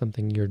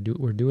something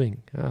we're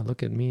doing.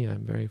 Look at me,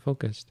 I'm very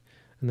focused.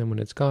 And then when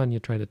it's gone, you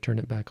try to turn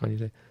it back on. You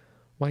say,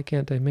 why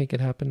can't I make it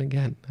happen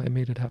again? I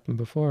made it happen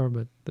before,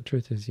 but the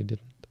truth is you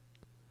didn't.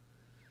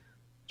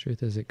 The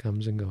truth is it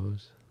comes and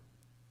goes.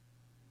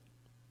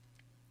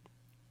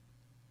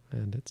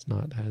 And it's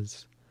not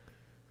as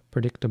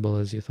predictable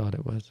as you thought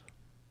it was.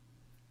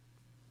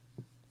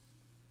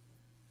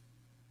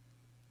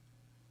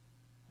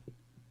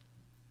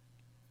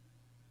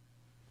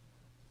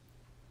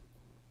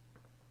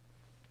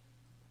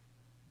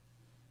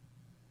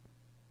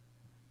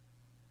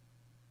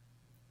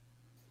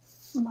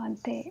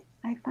 Bhante,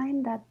 I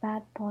find that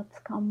bad thoughts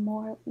come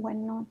more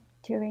when not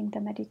during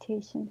the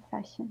meditation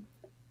session.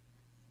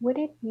 Would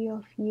it be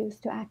of use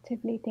to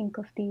actively think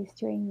of these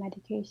during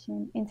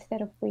meditation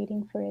instead of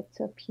waiting for it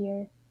to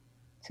appear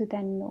to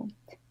then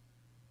note?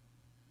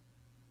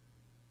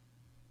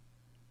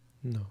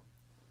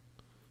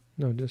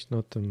 No, just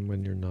note them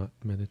when you're not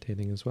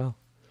meditating as well.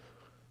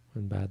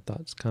 When bad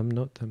thoughts come,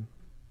 note them.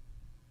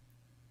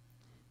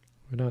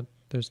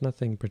 There's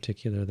nothing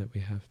particular that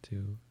we have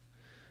to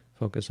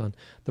focus on.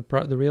 The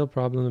real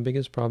problem, the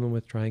biggest problem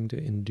with trying to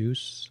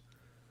induce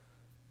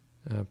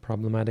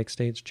problematic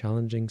states,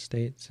 challenging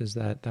states, is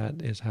that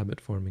is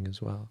habit forming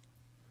as well.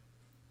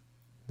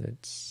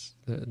 It's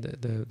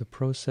the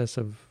process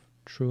of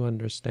true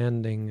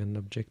understanding and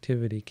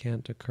objectivity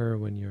can't occur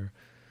when you're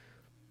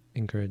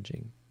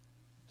encouraging.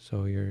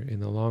 So in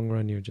the long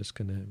run, you're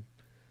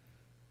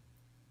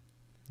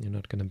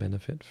not gonna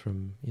benefit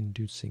from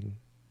inducing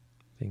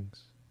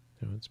things.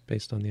 It's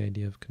based on the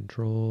idea of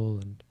control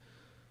and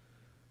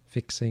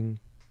fixing.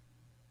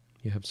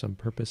 You have some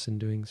purpose in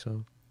doing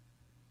so,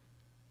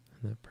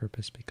 and that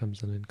purpose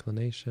becomes an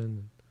inclination.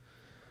 And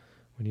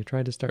when you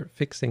try to start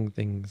fixing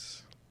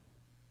things,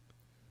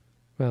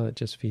 well, it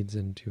just feeds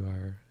into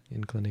our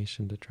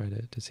inclination to try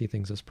to see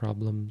things as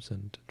problems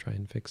and to try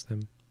and fix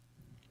them.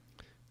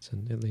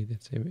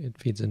 It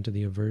feeds into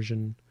the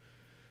aversion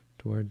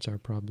towards our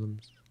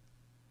problems,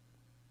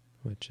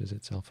 which is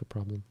itself a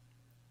problem.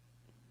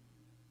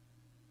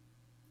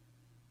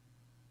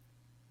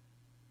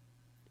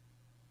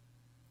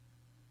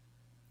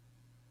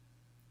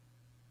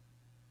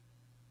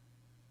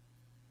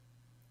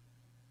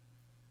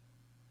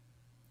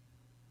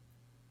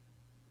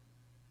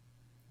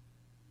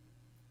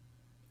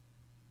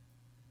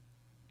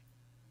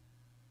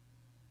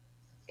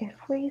 If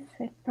we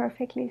sit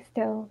perfectly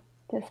still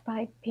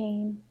despite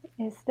pain,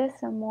 is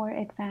this a more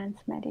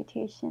advanced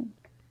meditation,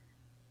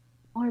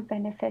 more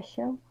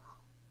beneficial,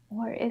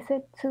 or is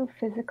it too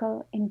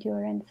physical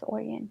endurance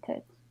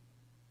oriented?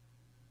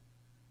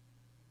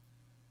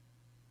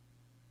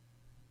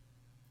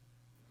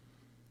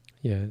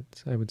 Yeah,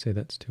 I would say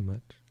that's too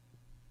much.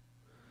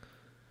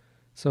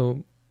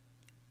 So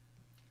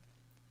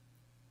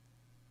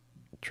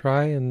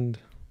try and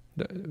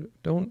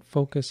don't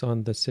focus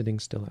on the sitting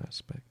still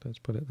aspect. Let's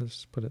put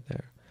it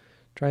there.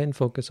 Try and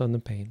focus on the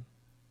pain.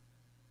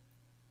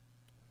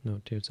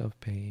 Note to yourself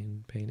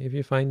pain. If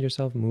you find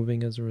yourself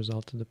moving as a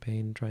result of the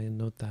pain, try and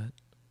note that.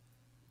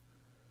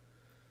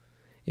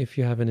 If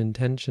you have an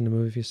intention to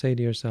move, if you say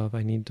to yourself,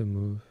 I need to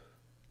move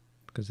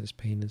because this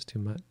pain is too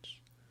much,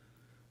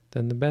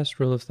 then the best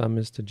rule of thumb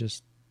is to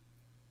just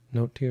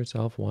note to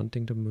yourself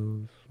wanting to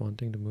move.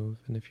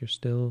 And if you're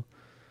still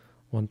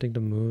wanting to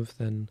move,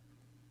 then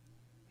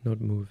note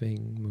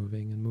moving,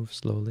 and move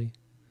slowly.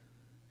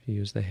 If you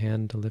use the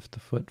hand to lift the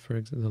foot,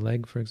 the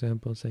leg, for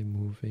example, say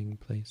moving,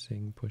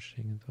 placing,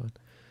 pushing, and so on.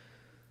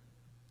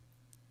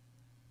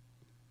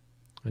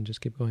 And just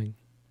keep going.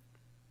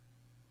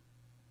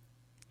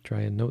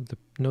 Try and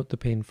note the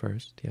pain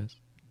first, yes.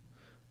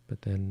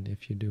 But then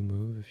if you do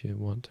move, if you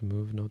want to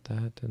move, note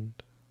that and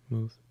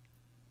move.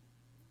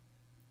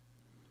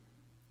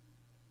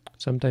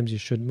 Sometimes you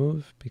should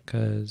move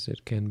because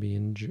it can be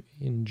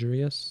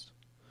injurious.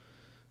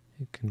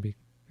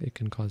 It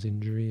can cause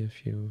injury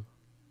if you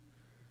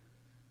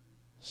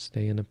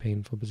stay in a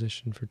painful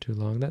position for too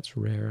long. That's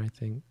rare, I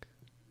think.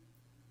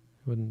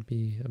 I wouldn't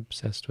be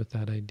obsessed with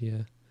that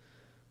idea.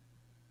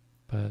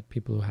 But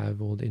people who have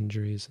old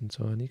injuries and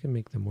so on, you can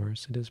make them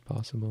worse. It is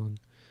possible, and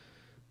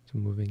so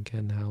moving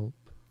can help.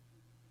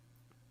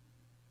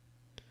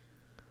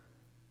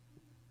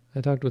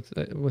 I talked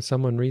with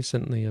someone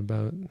recently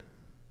about,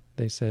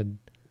 they said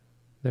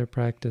their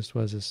practice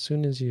was as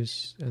soon as you,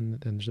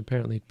 and there's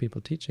apparently people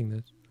teaching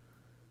this,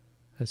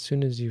 as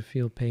soon as you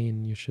feel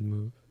pain, you should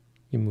move.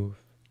 You move.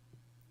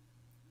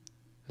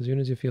 As soon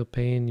as you feel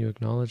pain, you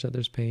acknowledge that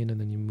there's pain, and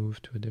then you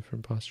move to a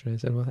different posture. And I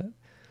said, well,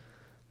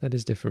 that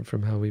is different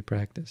from how we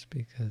practice,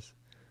 because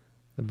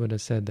the Buddha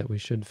said that we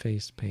should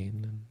face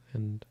pain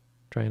and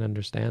try and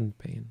understand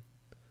pain.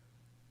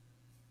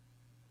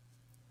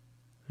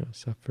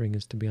 Suffering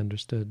is to be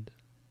understood.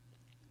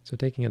 So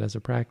taking it as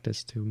a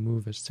practice to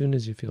move as soon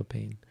as you feel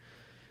pain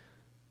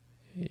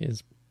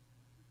is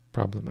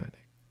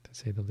problematic, to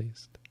say the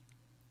least.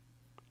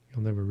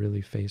 You'll never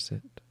really face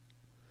it.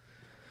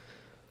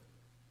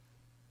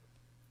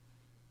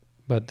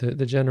 But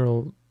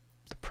the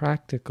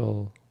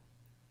practical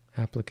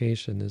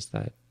application is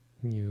that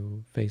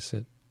you face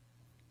it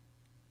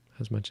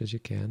as much as you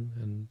can,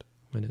 and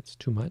when it's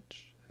too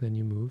much, then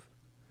you move.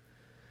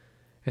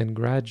 And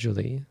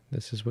gradually,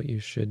 this is what you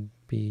should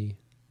be,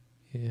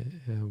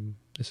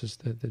 this is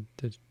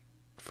the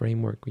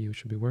framework you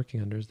should be working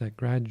under, is that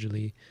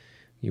gradually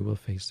you will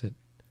face it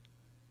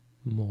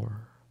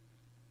more.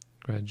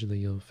 Gradually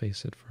you'll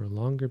face it for a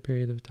longer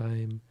period of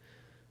time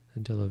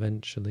until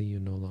eventually you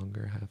no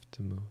longer have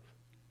to move.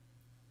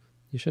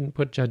 You shouldn't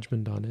put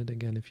judgment on it.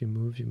 Again, if you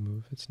move, you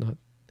move. It's not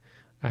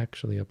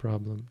actually a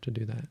problem to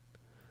do that.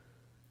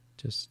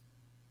 Just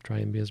try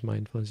and be as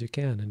mindful as you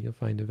can, and you'll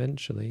find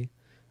eventually,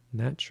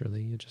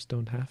 naturally, you just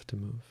don't have to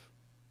move.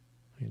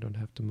 You don't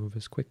have to move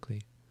as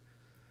quickly.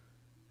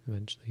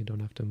 Eventually, you don't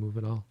have to move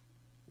at all.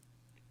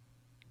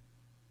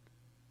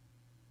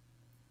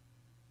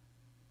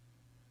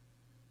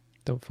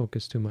 Don't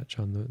focus too much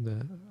on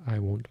the I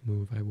won't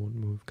move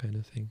kind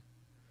of thing.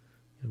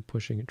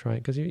 Pushing it,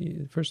 trying, because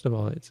first of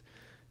all, it's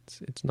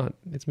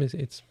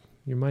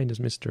your mind is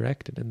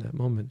misdirected in that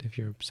moment. If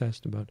you're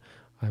obsessed about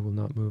I will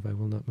not move,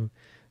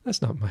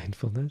 that's not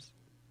mindfulness.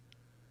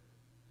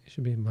 You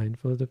should be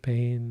mindful of the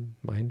pain,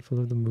 mindful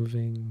of the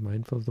moving,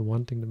 mindful of the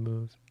wanting to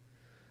move.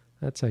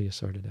 That's how you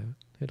sort it out.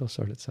 It'll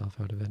sort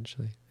itself out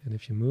eventually. And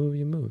if you move,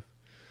 you move.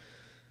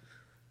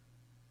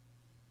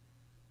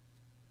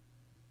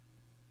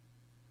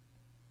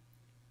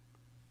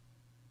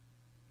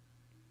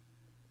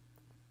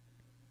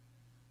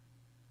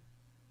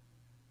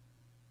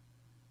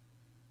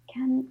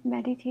 Can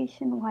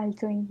meditation while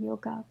doing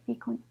yoga be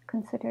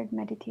considered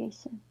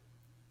meditation?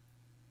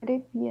 Could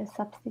it be a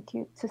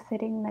substitute to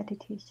sitting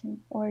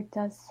meditation, or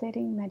does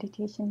sitting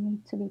meditation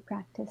need to be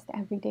practiced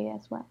every day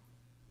as well?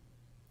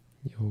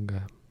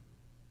 Yoga.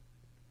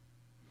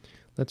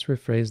 Let's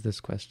rephrase this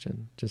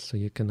question, just so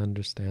you can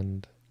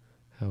understand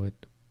how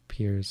it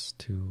appears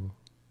to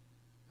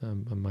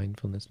a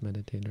mindfulness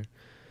meditator.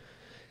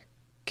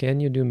 Can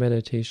you do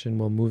meditation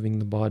while moving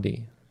the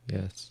body?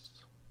 Yes.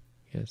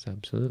 Yes,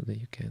 absolutely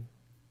you can.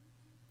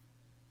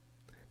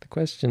 The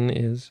question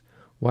is,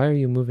 why are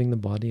you moving the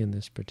body in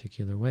this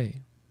particular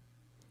way?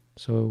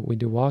 So we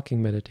do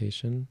walking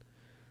meditation,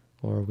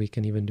 or we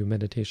can even do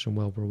meditation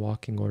while we're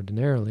walking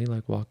ordinarily,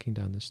 like walking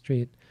down the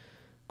street.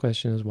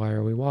 Question is, why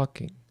are we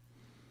walking?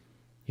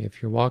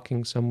 If you're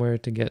walking somewhere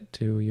to get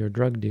to your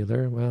drug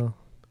dealer, well,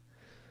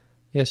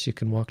 yes, you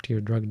can walk to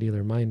your drug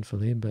dealer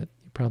mindfully, but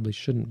you probably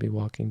shouldn't be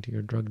walking to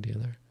your drug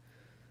dealer.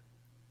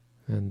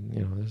 And,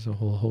 there's a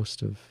whole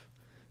host of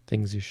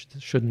things you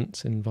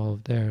shouldn't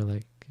involve there,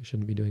 like you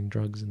shouldn't be doing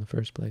drugs in the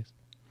first place.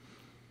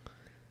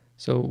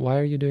 So why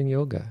are you doing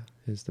yoga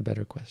is the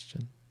better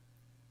question.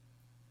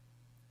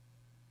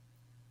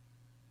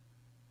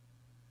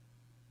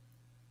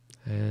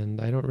 And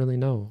I don't really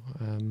know.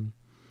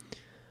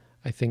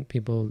 I think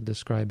people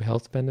describe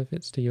health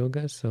benefits to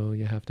yoga, so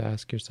you have to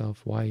ask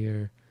yourself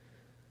to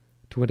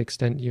what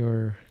extent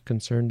you're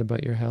concerned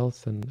about your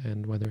health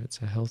and whether it's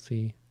a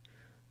healthy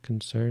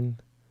concern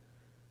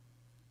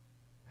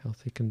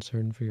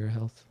for your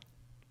health.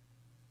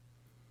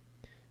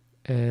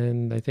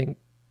 And I think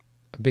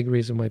a big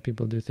reason why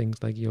people do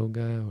things like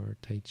yoga or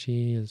Tai Chi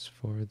is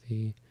for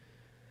the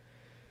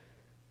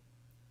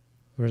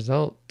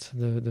result,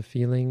 the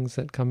feelings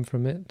that come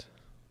from it.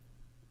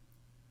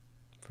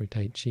 For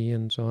Tai Chi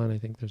and so on, I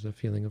think there's a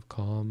feeling of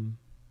calm.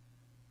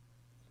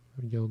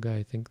 For yoga,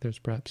 I think there's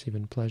perhaps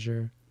even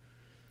pleasure,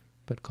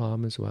 but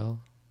calm as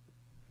well.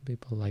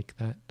 People like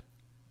that.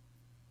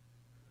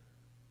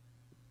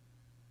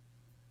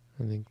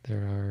 I think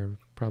there are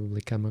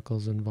probably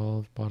chemicals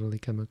involved, bodily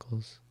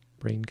chemicals,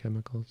 brain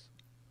chemicals.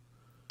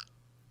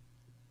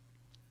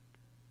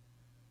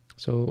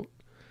 So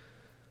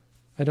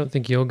I don't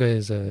think yoga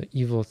is an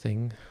evil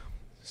thing,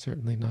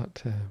 certainly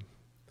not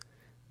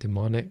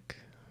demonic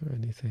or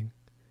anything,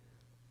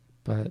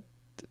 but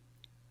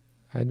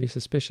I'd be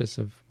suspicious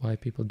of why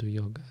people do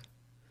yoga.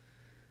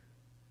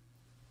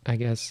 I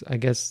guess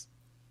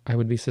I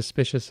would be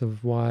suspicious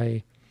of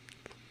why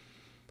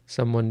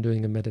someone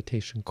doing a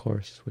meditation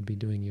course would be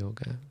doing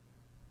yoga.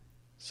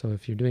 So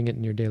if you're doing it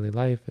in your daily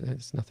life,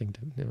 it's nothing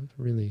to,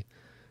 really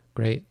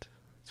great.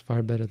 It's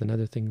far better than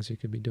other things you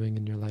could be doing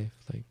in your life,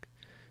 like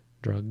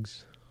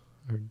drugs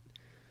or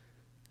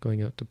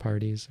going out to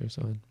parties or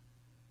so on.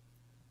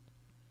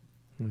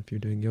 And if you're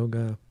doing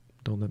yoga,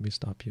 don't let me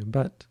stop you.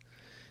 But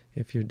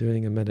if you're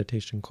doing a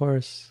meditation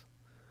course,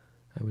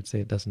 I would say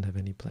it doesn't have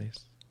any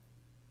place.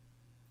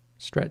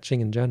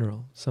 Stretching in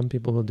general. Some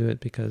people will do it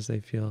because they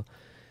feel,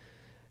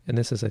 and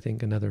this is, I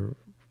think, another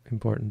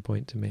important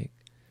point to make.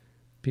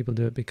 People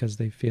do it because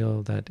they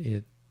feel that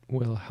it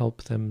will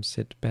help them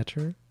sit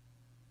better,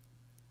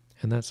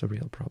 and that's a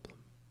real problem.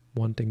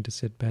 Wanting to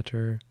sit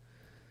better,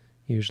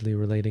 usually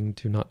relating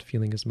to not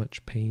feeling as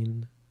much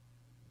pain,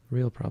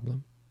 real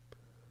problem.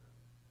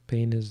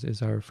 Pain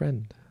is our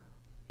friend.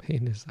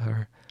 Pain is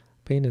our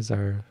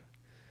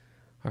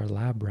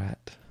lab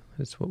rat.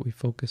 It's what we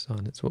focus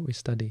on. It's what we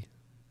study.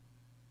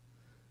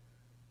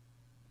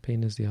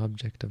 Pain is the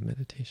object of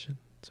meditation.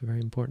 It's a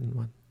very important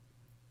one.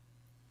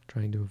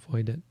 Trying to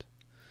avoid it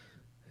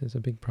is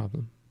a big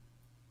problem.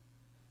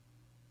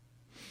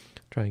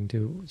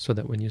 So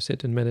that when you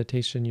sit in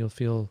meditation, you'll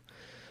feel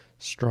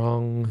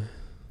strong,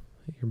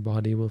 your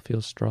body will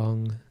feel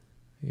strong,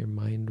 your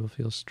mind will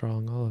feel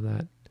strong. All of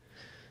that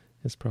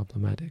is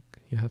problematic.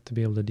 You have to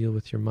be able to deal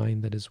with your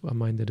mind that is a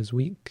mind that is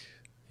weak.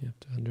 You have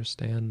to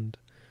understand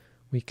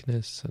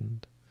weakness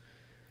and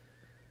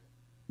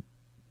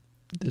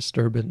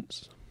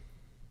disturbance.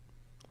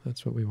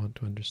 That's what we want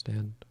to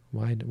understand.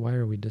 Why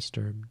are we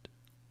disturbed?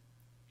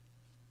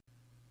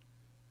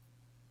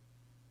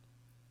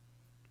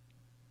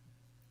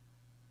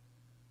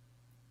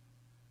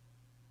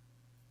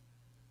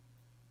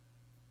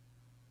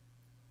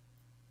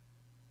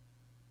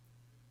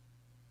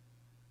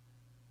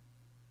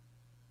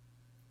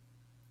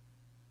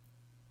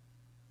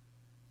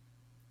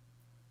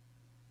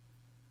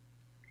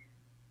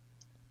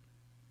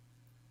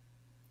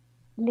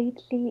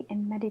 Lately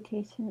in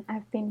meditation,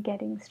 I've been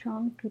getting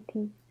strong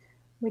piti,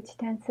 which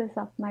tenses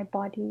up my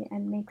body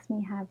and makes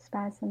me have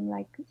spasm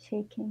like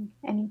shaking.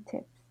 Any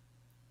tips?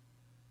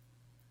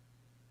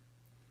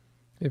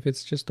 If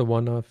it's just a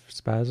one-off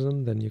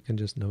spasm, then you can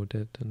just note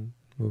it and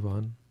move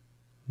on.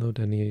 Note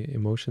any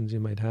emotions you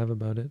might have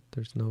about it.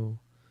 There's no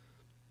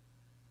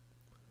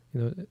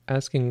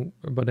asking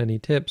about any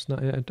tips.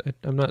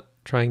 I'm not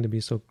trying to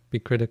be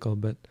critical,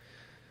 but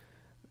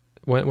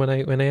when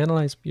I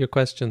analyze your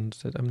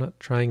questions, I'm not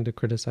trying to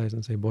criticize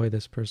and say, "Boy,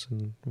 this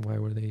person, why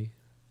were they?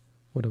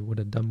 What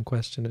a dumb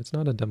question." It's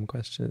not a dumb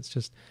question. It's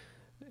just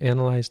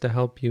analyzed to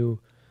help you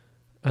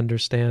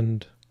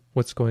understand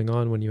what's going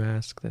on when you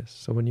ask this.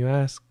 So when you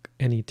ask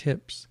any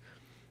tips,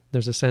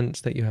 there's a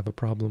sense that you have a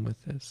problem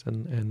with this,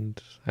 and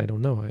I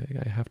don't know.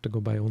 I have to go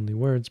by only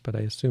words, but I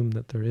assume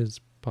that there is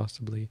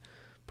probably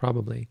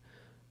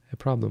a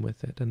problem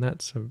with it, and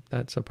that's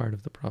a part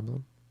of the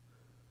problem.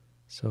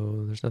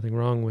 So there's nothing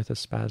wrong with a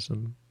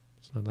spasm.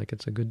 It's not like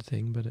it's a good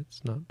thing, but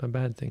it's not a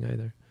bad thing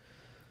either.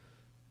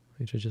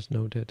 You should just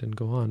note it and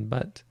go on.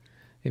 But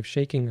if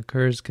shaking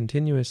occurs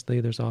continuously,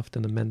 there's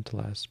often a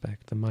mental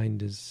aspect. The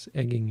mind is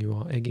egging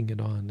it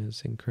on,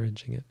 is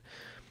encouraging it.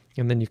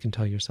 And then you can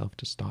tell yourself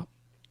to stop.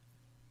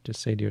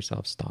 Just say to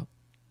yourself, stop.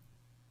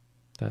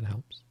 That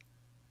helps.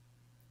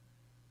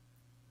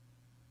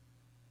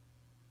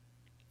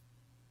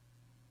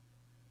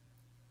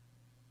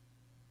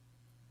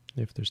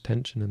 If there's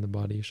tension in the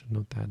body, you should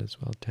note that as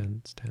well.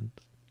 Tense.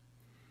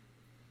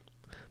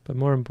 But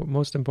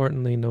most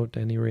importantly, note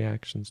any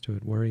reactions to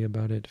it. Worry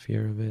about it,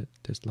 fear of it,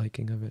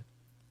 disliking of it.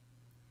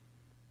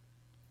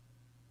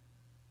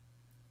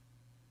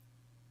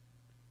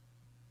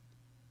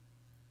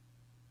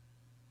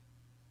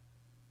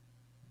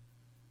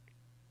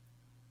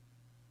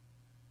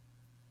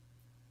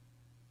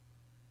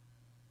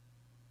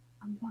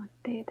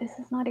 This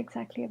is not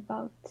exactly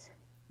about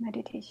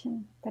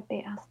meditation, but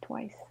they asked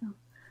twice. So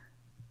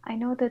I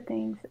know the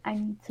things I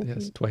need to do.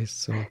 Yes, twice,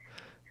 so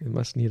you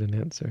must need an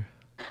answer.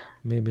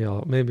 Maybe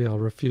I'll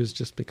refuse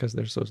just because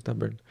they're so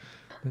stubborn.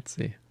 Let's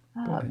see.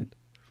 Go ahead.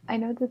 I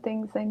know the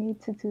things I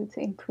need to do to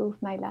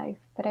improve my life,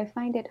 but I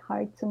find it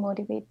hard to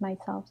motivate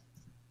myself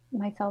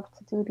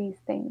to do these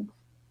things.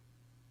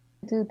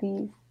 Do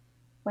these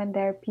when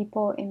there are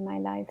people in my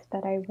life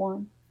that I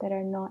want that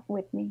are not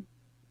with me.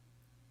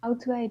 How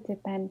do I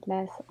depend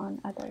less on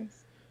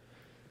others?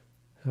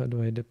 How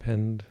do I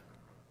depend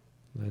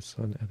less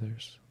on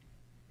others?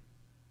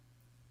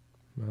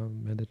 Well,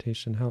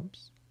 meditation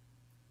helps.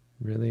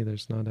 Really,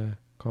 there's not a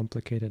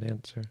complicated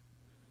answer.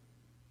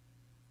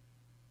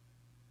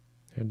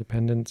 Your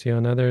dependency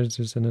on others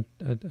is an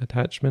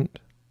attachment.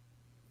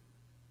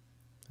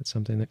 It's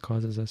something that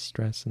causes us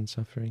stress and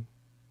suffering.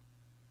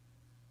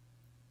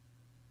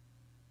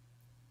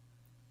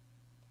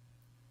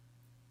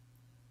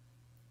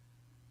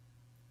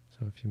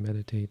 So if you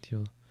meditate,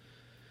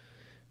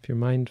 if you're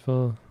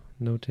mindful,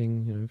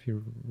 noting, if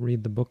you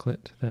read the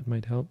booklet, that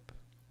might help.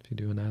 If you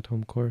do an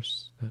at-home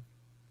course, that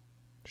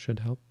should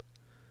help.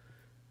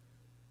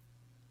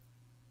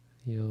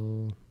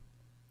 You'll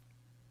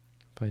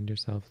find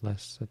yourself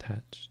less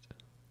attached,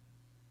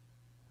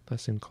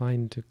 less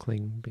inclined to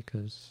cling,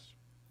 because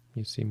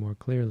you see more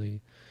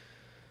clearly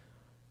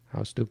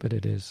how stupid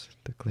it is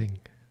to cling.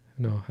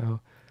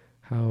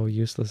 How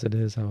useless it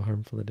is, how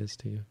harmful it is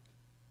to you.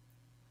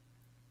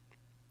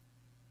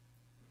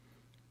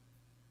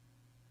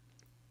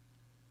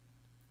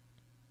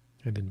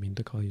 I didn't mean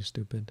to call you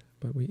stupid,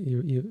 but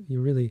it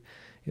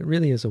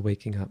really is a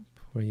waking up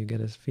where you get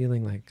a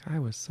feeling like I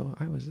was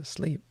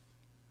asleep.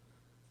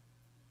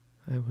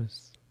 I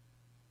was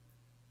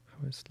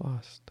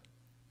lost.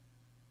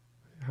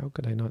 How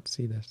could I not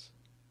see this?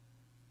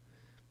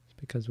 It's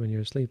because when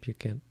you're asleep, you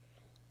can't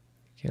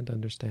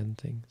understand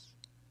things.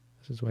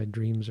 This is why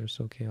dreams are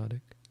so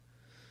chaotic.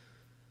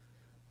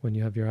 When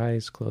you have your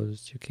eyes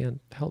closed, you can't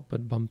help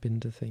but bump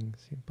into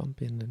things. You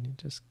bump in and you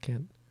just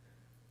can't.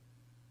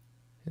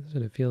 That's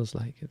what it feels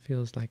like. It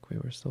feels like we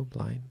were so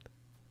blind.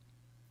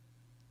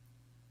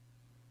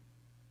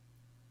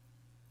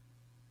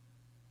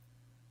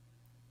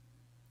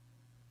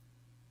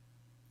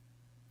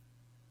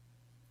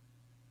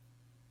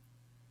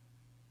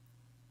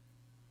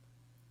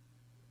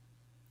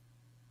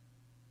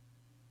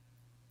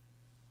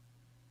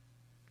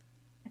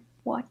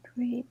 What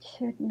rate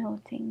should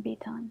noting be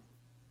done?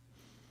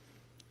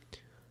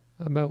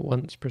 About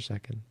once per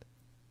second.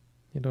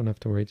 You don't have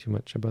to worry too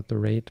much about the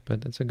rate,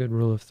 but it's a good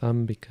rule of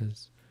thumb,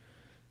 because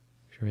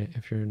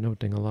if you're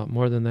noting a lot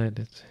more than that,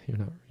 it's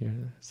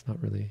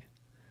not really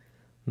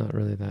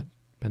that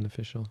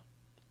beneficial.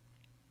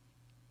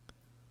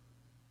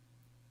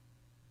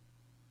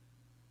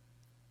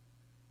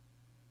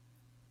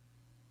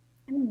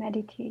 Can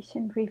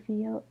meditation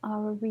reveal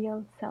our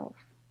real self?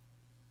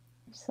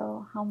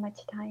 So how much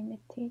time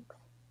it takes?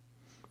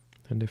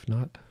 And if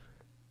not,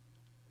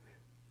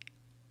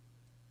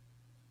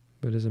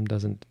 Buddhism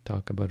doesn't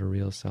talk about a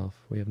real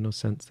self. We have no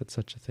sense that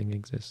such a thing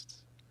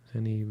exists.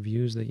 Any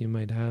views that you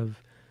might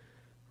have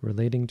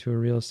relating to a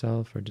real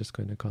self are just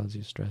going to cause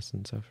you stress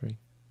and suffering.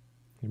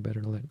 You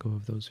better let go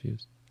of those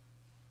views.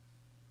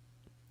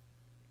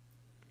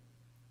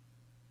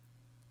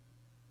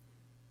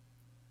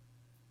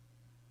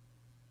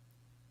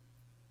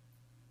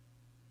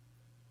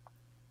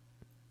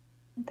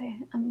 Okay,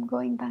 I'm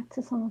going back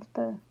to some of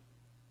the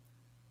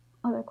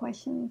other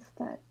questions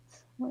that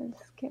were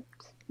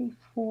skipped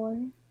before.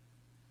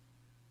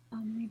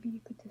 Maybe you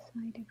could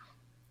decide if...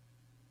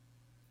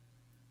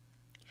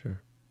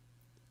 Sure.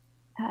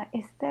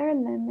 Is there a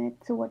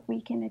limit to what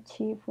we can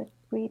achieve with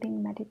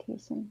breathing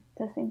meditation?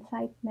 Does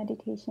insight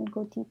meditation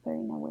go deeper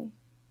in a way?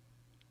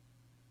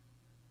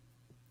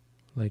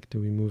 Like, do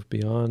we move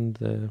beyond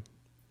the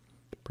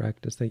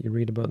practice that you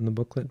read about in the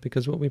booklet?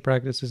 Because what we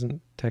practice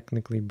isn't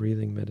technically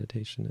breathing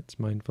meditation. It's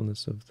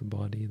mindfulness of the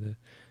body, the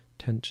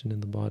tension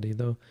in the body,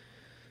 though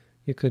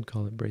you could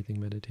call it breathing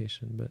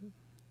meditation, but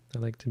I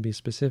like to be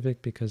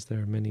specific because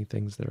there are many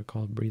things that are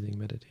called breathing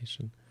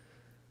meditation.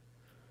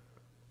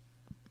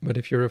 But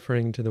if you're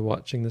referring to the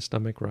watching the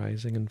stomach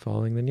rising and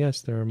falling, then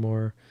yes, there are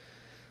more,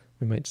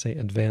 we might say,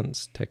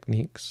 advanced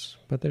techniques,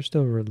 but they're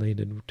still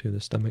related to the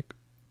stomach.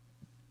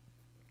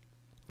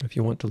 If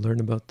you want to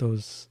learn about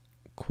those,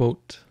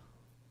 quote,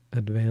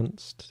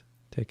 advanced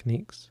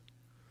techniques,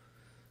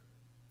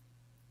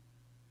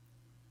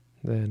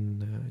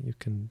 then you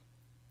can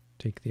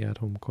take the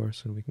at-home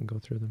course and we can go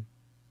through them.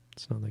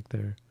 It's not like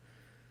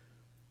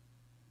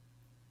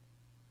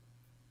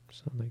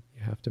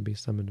you have to be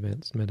some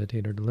advanced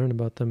meditator to learn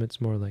about them.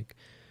 It's more like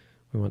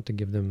we want to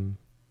give them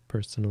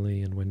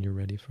personally and when you're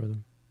ready for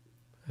them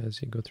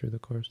as you go through the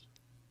course.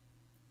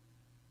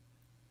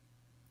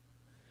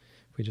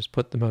 If we just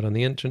put them out on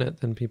the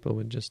internet, then people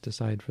would just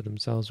decide for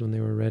themselves when they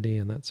were ready,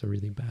 and that's a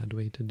really bad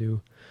way to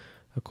do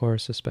a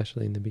course,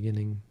 especially in the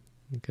beginning,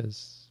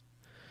 because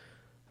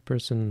a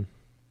person,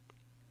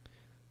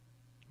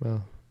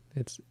 well,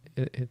 it's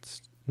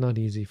not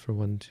easy for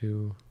one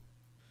to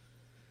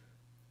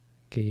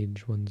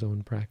gauge one's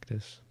own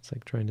practice. It's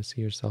like trying to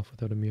see yourself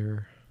without a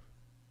mirror.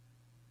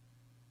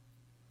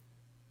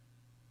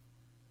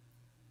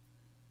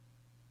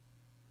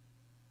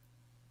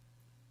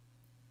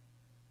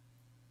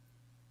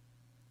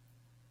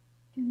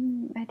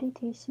 Can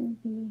meditation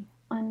be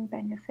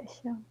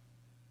unbeneficial?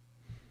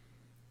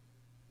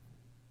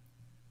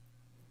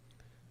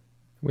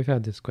 We've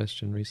had this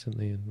question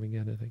recently, and we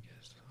get it, I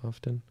guess,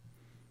 often.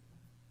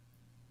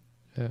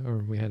 Or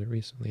we had it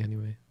recently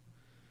anyway.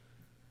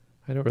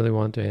 I don't really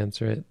want to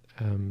answer it.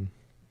 I'm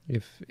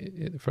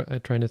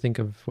trying to think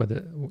of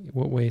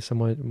what way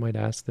someone might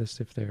ask this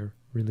if they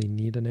really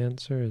need an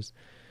answer, is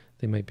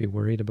they might be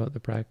worried about the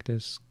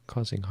practice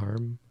causing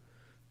harm.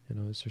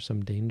 Is there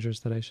some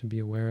dangers that I should be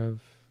aware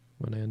of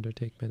when I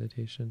undertake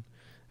meditation?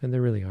 And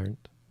there really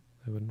aren't.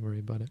 I wouldn't worry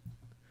about it.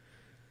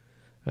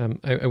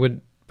 I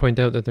would point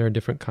out that there are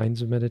different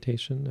kinds of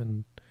meditation,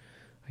 and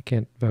I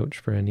can't vouch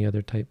for any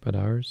other type but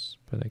ours,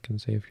 but I can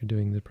say if you're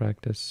doing the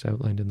practice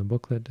outlined in the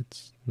booklet,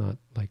 it's not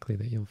likely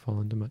that you'll fall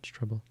into much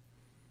trouble.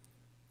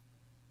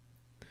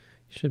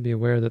 You should be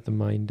aware that the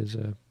mind is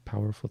a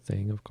powerful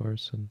thing, of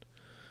course, and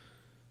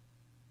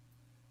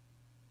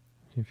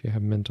if you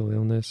have mental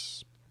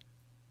illness,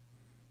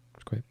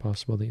 it's quite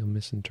possible that you'll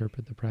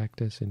misinterpret the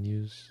practice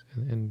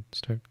and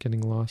start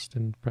getting lost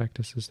in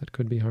practices that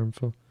could be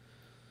harmful.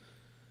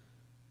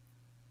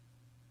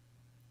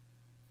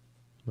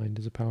 Mind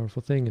is a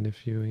powerful thing, and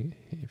if you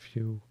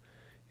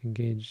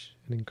engage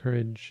and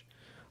encourage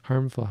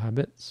harmful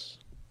habits,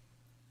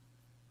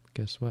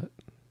 guess what?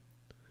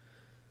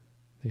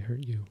 They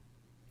hurt you.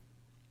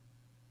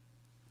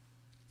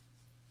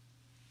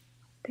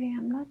 Okay,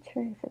 I'm not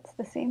sure if it's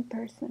the same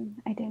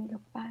person. I didn't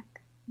look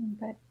back,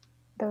 but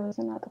there was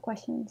another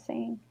question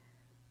saying,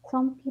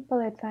 some people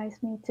advise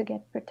me to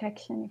get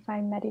protection if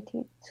I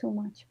meditate too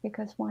much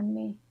because one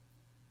may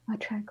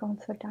attract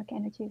also dark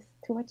energies.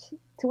 To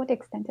what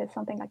extent is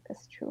something like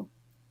this true?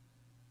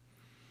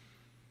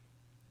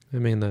 I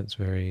mean, that's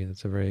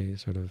a very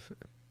sort of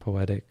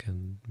poetic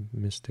and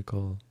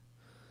mystical,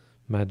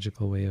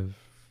 magical way of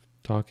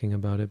talking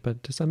about it.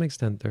 But to some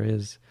extent, there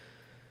is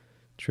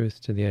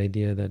truth to the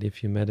idea that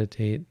if you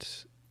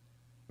meditate,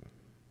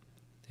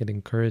 it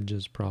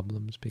encourages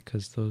problems,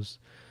 because those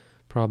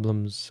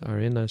problems are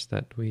in us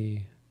that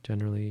we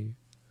generally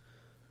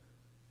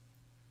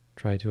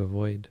try to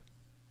avoid.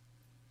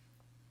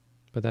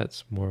 But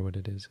that's more what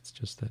it is. It's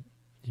just that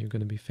you're going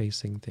to be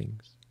facing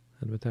things,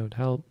 and without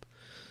help,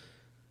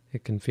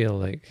 it can feel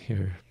like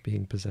you're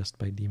being possessed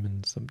by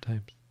demons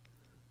sometimes.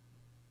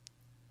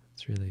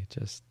 It's really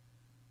just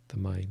the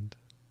mind.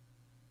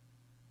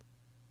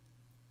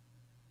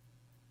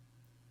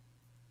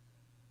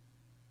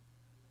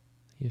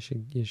 You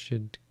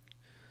should.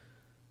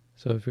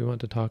 So if we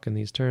want to talk in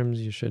these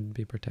terms, you should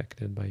be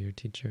protected by your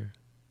teacher.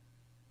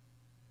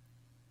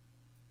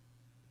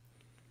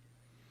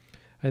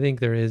 I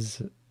think there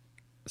is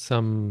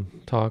some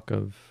talk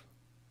of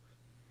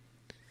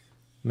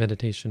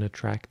meditation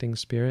attracting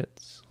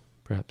spirits,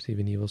 perhaps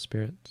even evil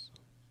spirits.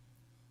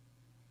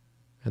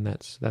 And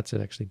that's it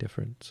actually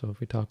different. So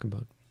if we talk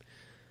about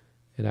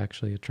it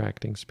actually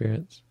attracting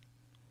spirits,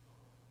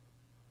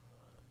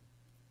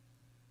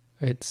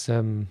 it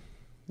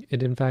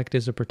in fact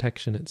is a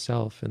protection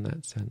itself in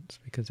that sense,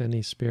 because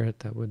any spirit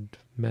that would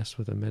mess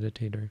with a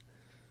meditator,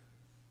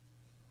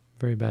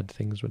 very bad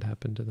things would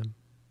happen to them.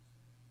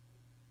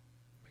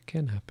 It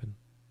can happen.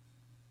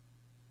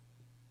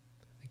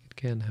 I think it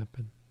can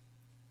happen.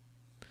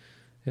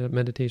 And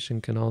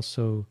meditation can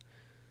also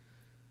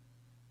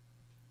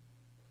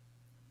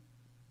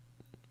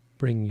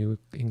bring you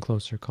in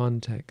closer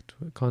contact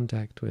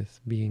with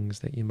beings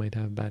that you might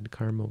have bad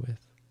karma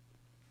with.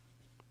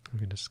 I'm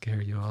going to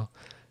scare you all.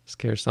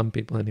 Scare some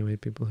people anyway,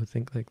 people who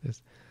think like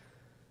this.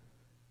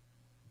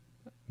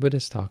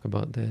 Buddhists talk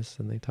about this,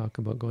 and they talk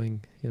about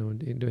going,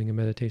 doing a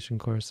meditation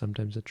course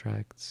sometimes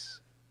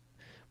attracts.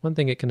 One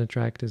thing it can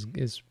attract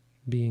is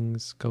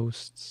beings,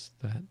 ghosts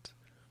that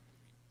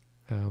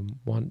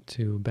want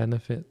to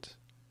benefit.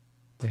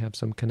 They have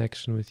some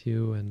connection with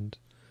you, and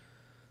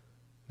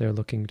they're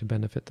looking to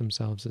benefit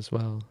themselves as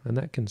well. And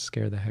that can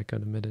scare the heck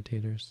out of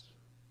meditators,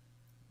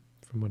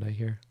 from what I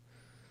hear.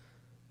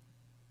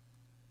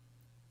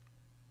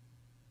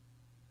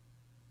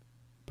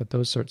 But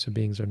those sorts of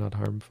beings are not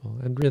harmful.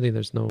 And really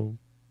there's no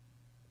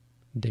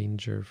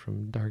danger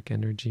from dark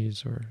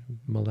energies or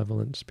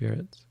malevolent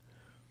spirits.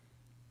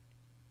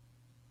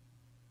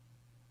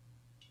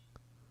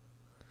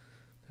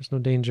 There's no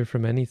danger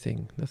from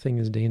anything. Nothing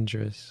is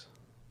dangerous.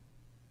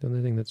 The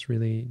only thing that's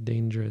really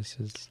dangerous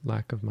is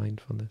lack of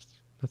mindfulness.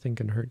 Nothing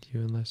can hurt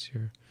you unless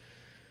you're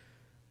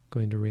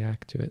going to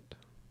react to it.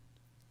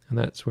 And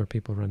that's where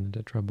people run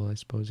into trouble, I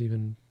suppose,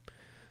 even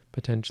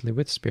potentially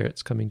with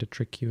spirits coming to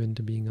trick you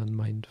into being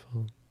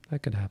unmindful.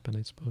 That could happen,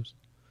 I suppose.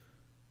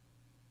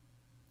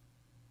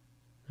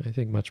 I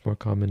think much more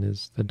common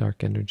is the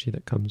dark energy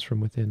that comes from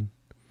within.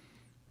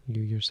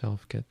 You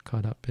yourself get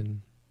caught up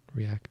in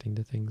reacting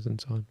to things and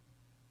so on.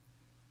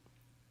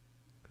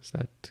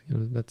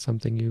 Because that's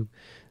something you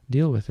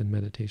deal with in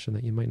meditation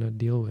that you might not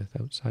deal with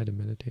outside of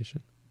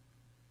meditation.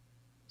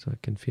 So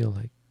it can feel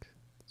like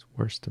it's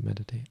worse to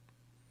meditate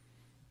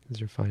because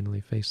you're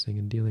finally facing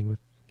and dealing with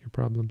your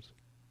problems.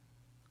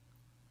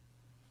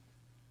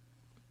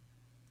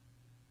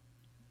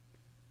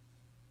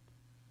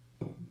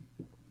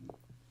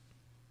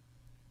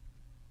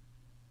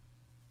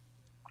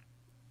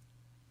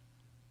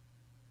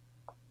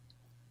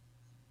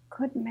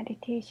 Could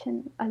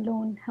meditation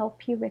alone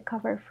help you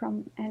recover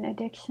from an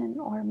addiction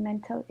or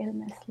mental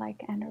illness like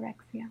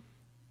anorexia?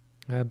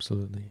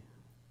 Absolutely,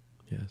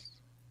 yes.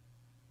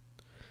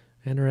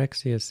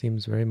 Anorexia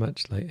seems very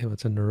much like,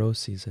 it's a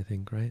neuroses, I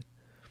think, right?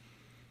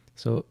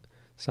 So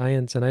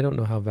science, and I don't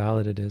know how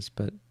valid it is,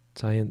 but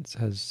science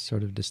has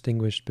sort of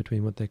distinguished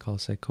between what they call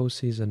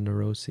psychoses and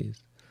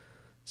neuroses.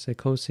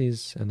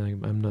 Psychoses, and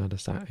I'm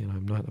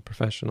not a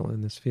professional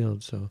in this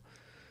field, so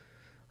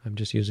I'm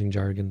just using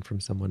jargon from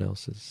someone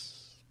else's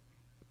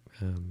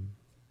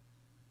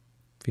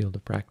field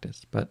of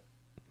practice. But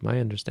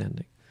my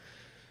understanding,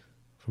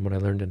 from what I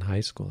learned in high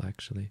school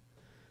actually,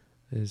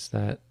 is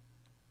that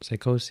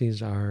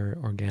psychoses are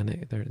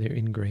organic. They're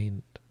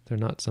ingrained. They're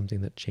not something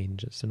that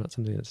changes. They're not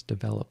something that's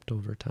developed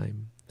over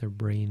time. They're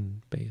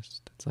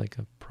brain-based. It's like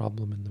a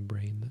problem in the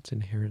brain that's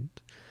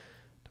inherent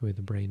to the way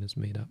the brain is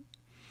made up.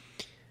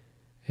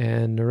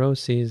 And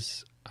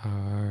neuroses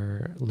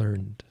are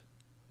learned.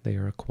 They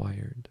are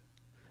acquired.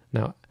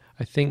 Now,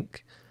 I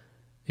think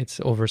it's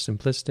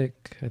oversimplistic.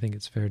 I think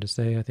it's fair to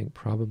say. I think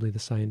probably the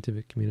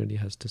scientific community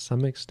has to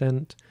some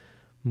extent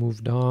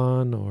moved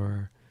on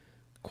or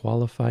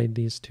qualified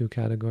these two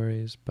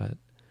categories, but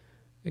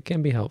it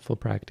can be helpful,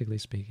 practically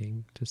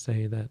speaking, to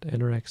say that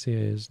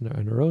anorexia is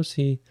a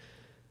neurosis,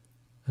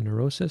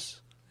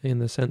 in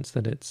the sense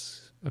that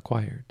it's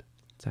acquired.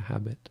 It's a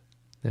habit.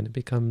 And it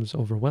becomes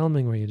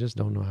overwhelming where you just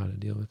don't know how to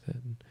deal with it.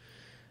 And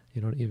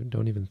you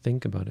don't even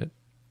think about it.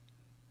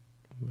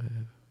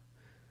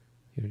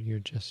 You're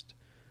just,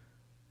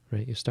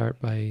 right, you start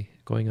by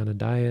going on a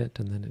diet,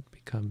 and then it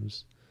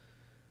becomes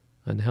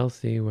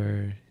unhealthy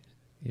where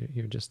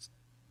you're just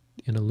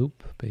in a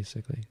loop,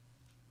 basically.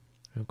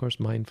 And of course,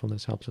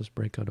 mindfulness helps us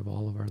break out of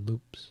all of our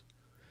loops.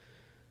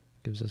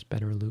 It gives us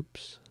better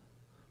loops,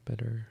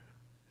 better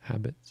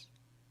habits.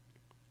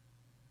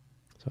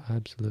 So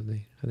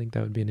absolutely, I think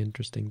that would be an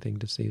interesting thing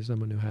to see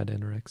someone who had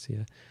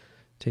anorexia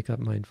take up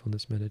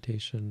mindfulness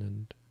meditation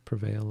and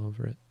prevail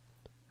over it.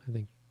 I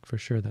think for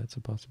sure that's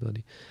a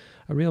possibility.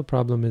 A real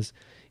problem is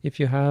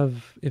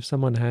if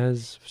someone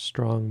has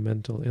strong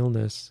mental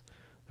illness,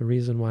 the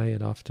reason why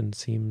it often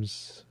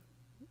seems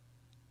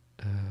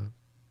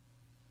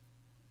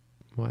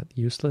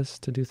useless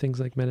to do things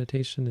like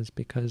meditation is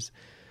because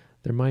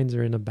their minds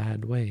are in a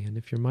bad way. And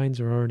if your minds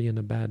are already in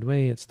a bad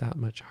way, it's that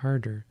much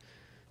harder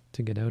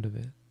to get out of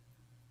it.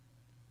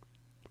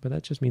 But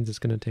that just means it's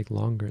going to take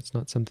longer. It's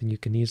not something you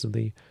can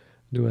easily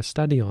do a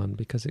study on,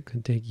 because it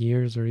could take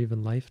years or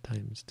even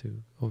lifetimes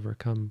to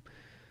overcome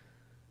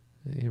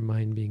your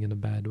mind being in a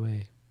bad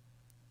way.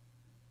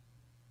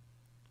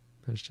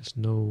 There's just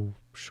no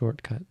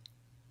shortcut.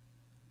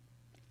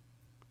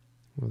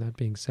 Well, that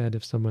being said,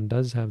 if someone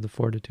does have the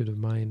fortitude of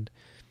mind,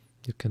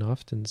 you can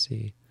often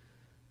see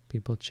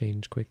people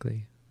change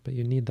quickly. But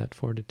you need that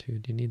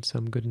fortitude. You need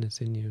some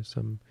goodness in you,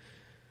 some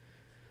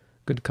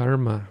good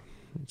karma.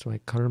 That's why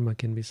karma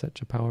can be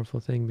such a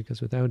powerful thing,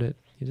 because without it,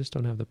 you just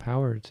don't have the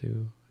power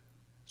to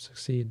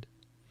succeed.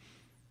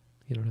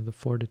 You don't have the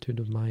fortitude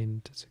of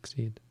mind to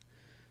succeed.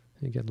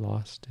 You get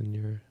lost in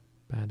your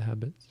bad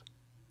habits.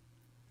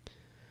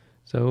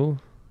 So,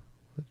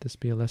 let this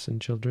be a lesson,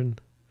 children.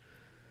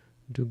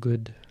 Do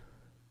good.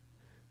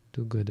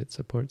 do good. It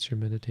supports your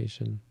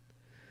meditation.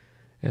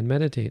 And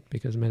meditate,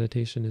 because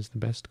meditation is the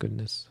best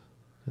goodness.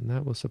 And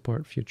that will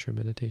support future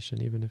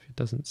meditation, even if it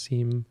doesn't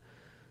seem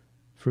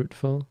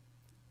fruitful.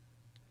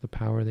 The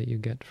power that you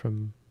get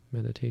from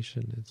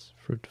meditation is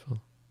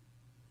fruitful.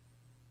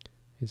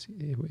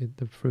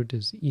 The fruit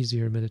is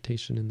easier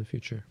meditation in the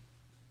future.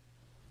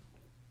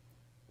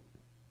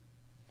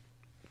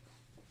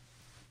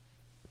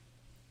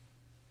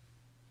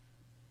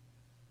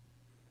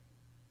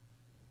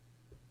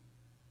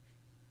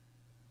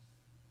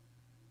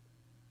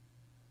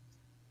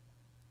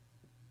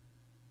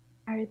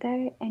 Are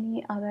there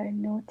any other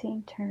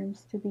noting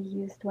terms to be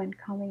used when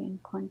coming in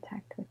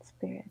contact with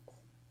spirits?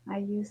 I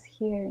use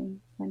hearing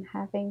when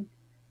having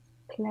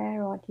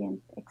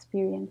clairaudient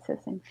experiences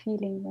and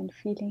feeling when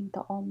feeling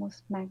the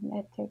almost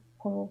magnetic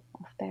pull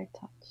of their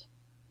touch.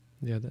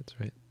 Yeah, that's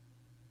right.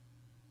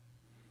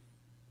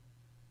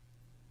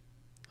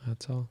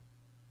 That's all.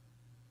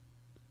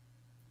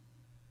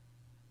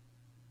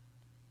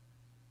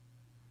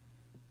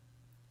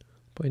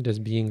 Point is,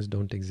 beings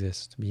don't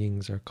exist.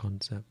 Beings are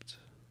concepts.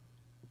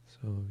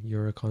 So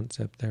you're a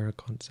concept, they're a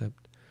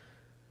concept.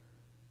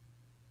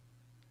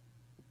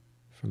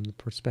 From the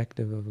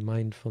perspective of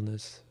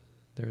mindfulness,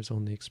 there's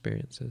only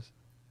experiences.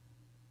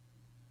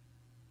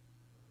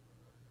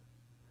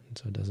 And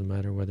so it doesn't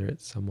matter whether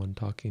it's someone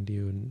talking to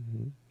you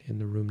in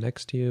the room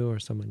next to you or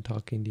someone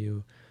talking to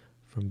you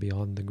from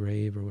beyond the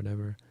grave or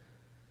whatever.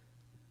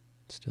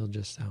 It's still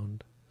just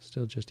sound,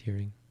 still just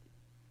hearing.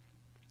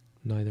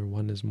 Neither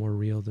one is more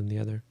real than the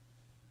other.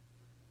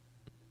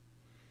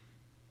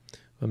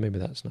 Well, maybe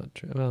that's not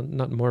true. Well,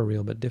 not more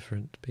real, but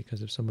different,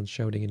 because if someone's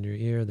shouting in your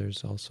ear,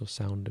 there's also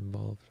sound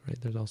involved, right?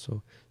 There's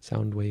also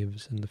sound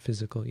waves in the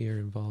physical ear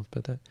involved,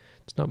 but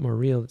it's not more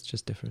real, it's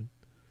just different.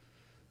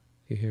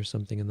 If you hear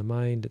something in the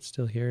mind, it's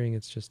still hearing,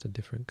 it's just a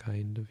different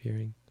kind of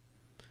hearing.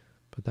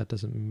 But that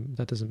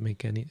doesn't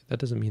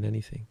mean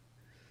anything.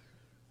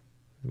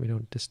 We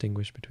don't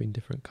distinguish between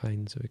different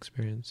kinds of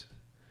experience.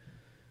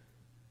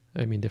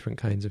 I mean, different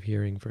kinds of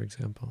hearing, for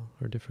example,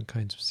 or different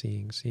kinds of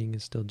seeing. Seeing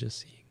is still just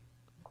seeing.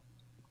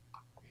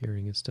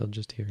 Hearing is still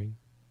just hearing.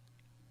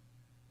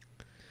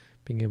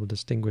 Being able to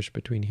distinguish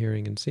between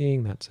hearing and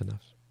seeing, that's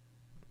enough.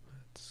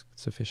 That's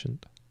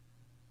sufficient.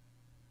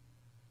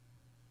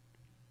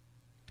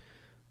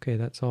 Okay,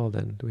 that's all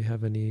then. Do we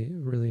have any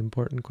really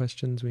important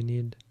questions that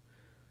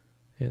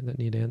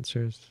need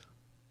answers?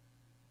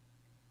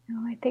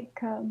 No, I think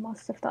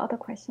most of the other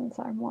questions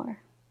are more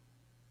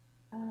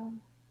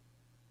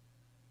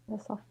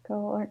philosophical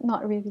or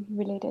not really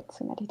related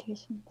to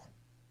meditations.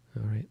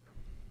 All right,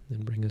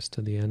 then bring us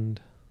to the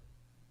end,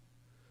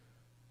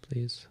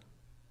 please.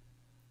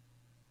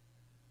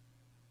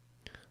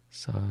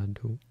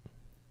 Sadhu.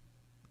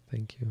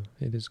 Thank you.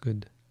 It is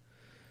good.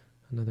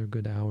 Another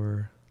good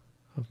hour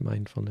of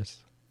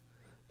mindfulness.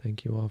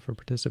 Thank you all for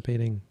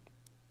participating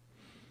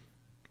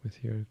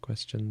with your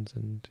questions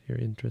and your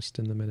interest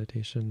in the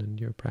meditation and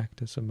your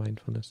practice of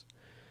mindfulness.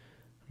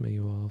 May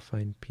you all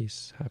find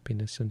peace,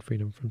 happiness, and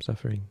freedom from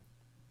suffering.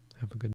 Have a good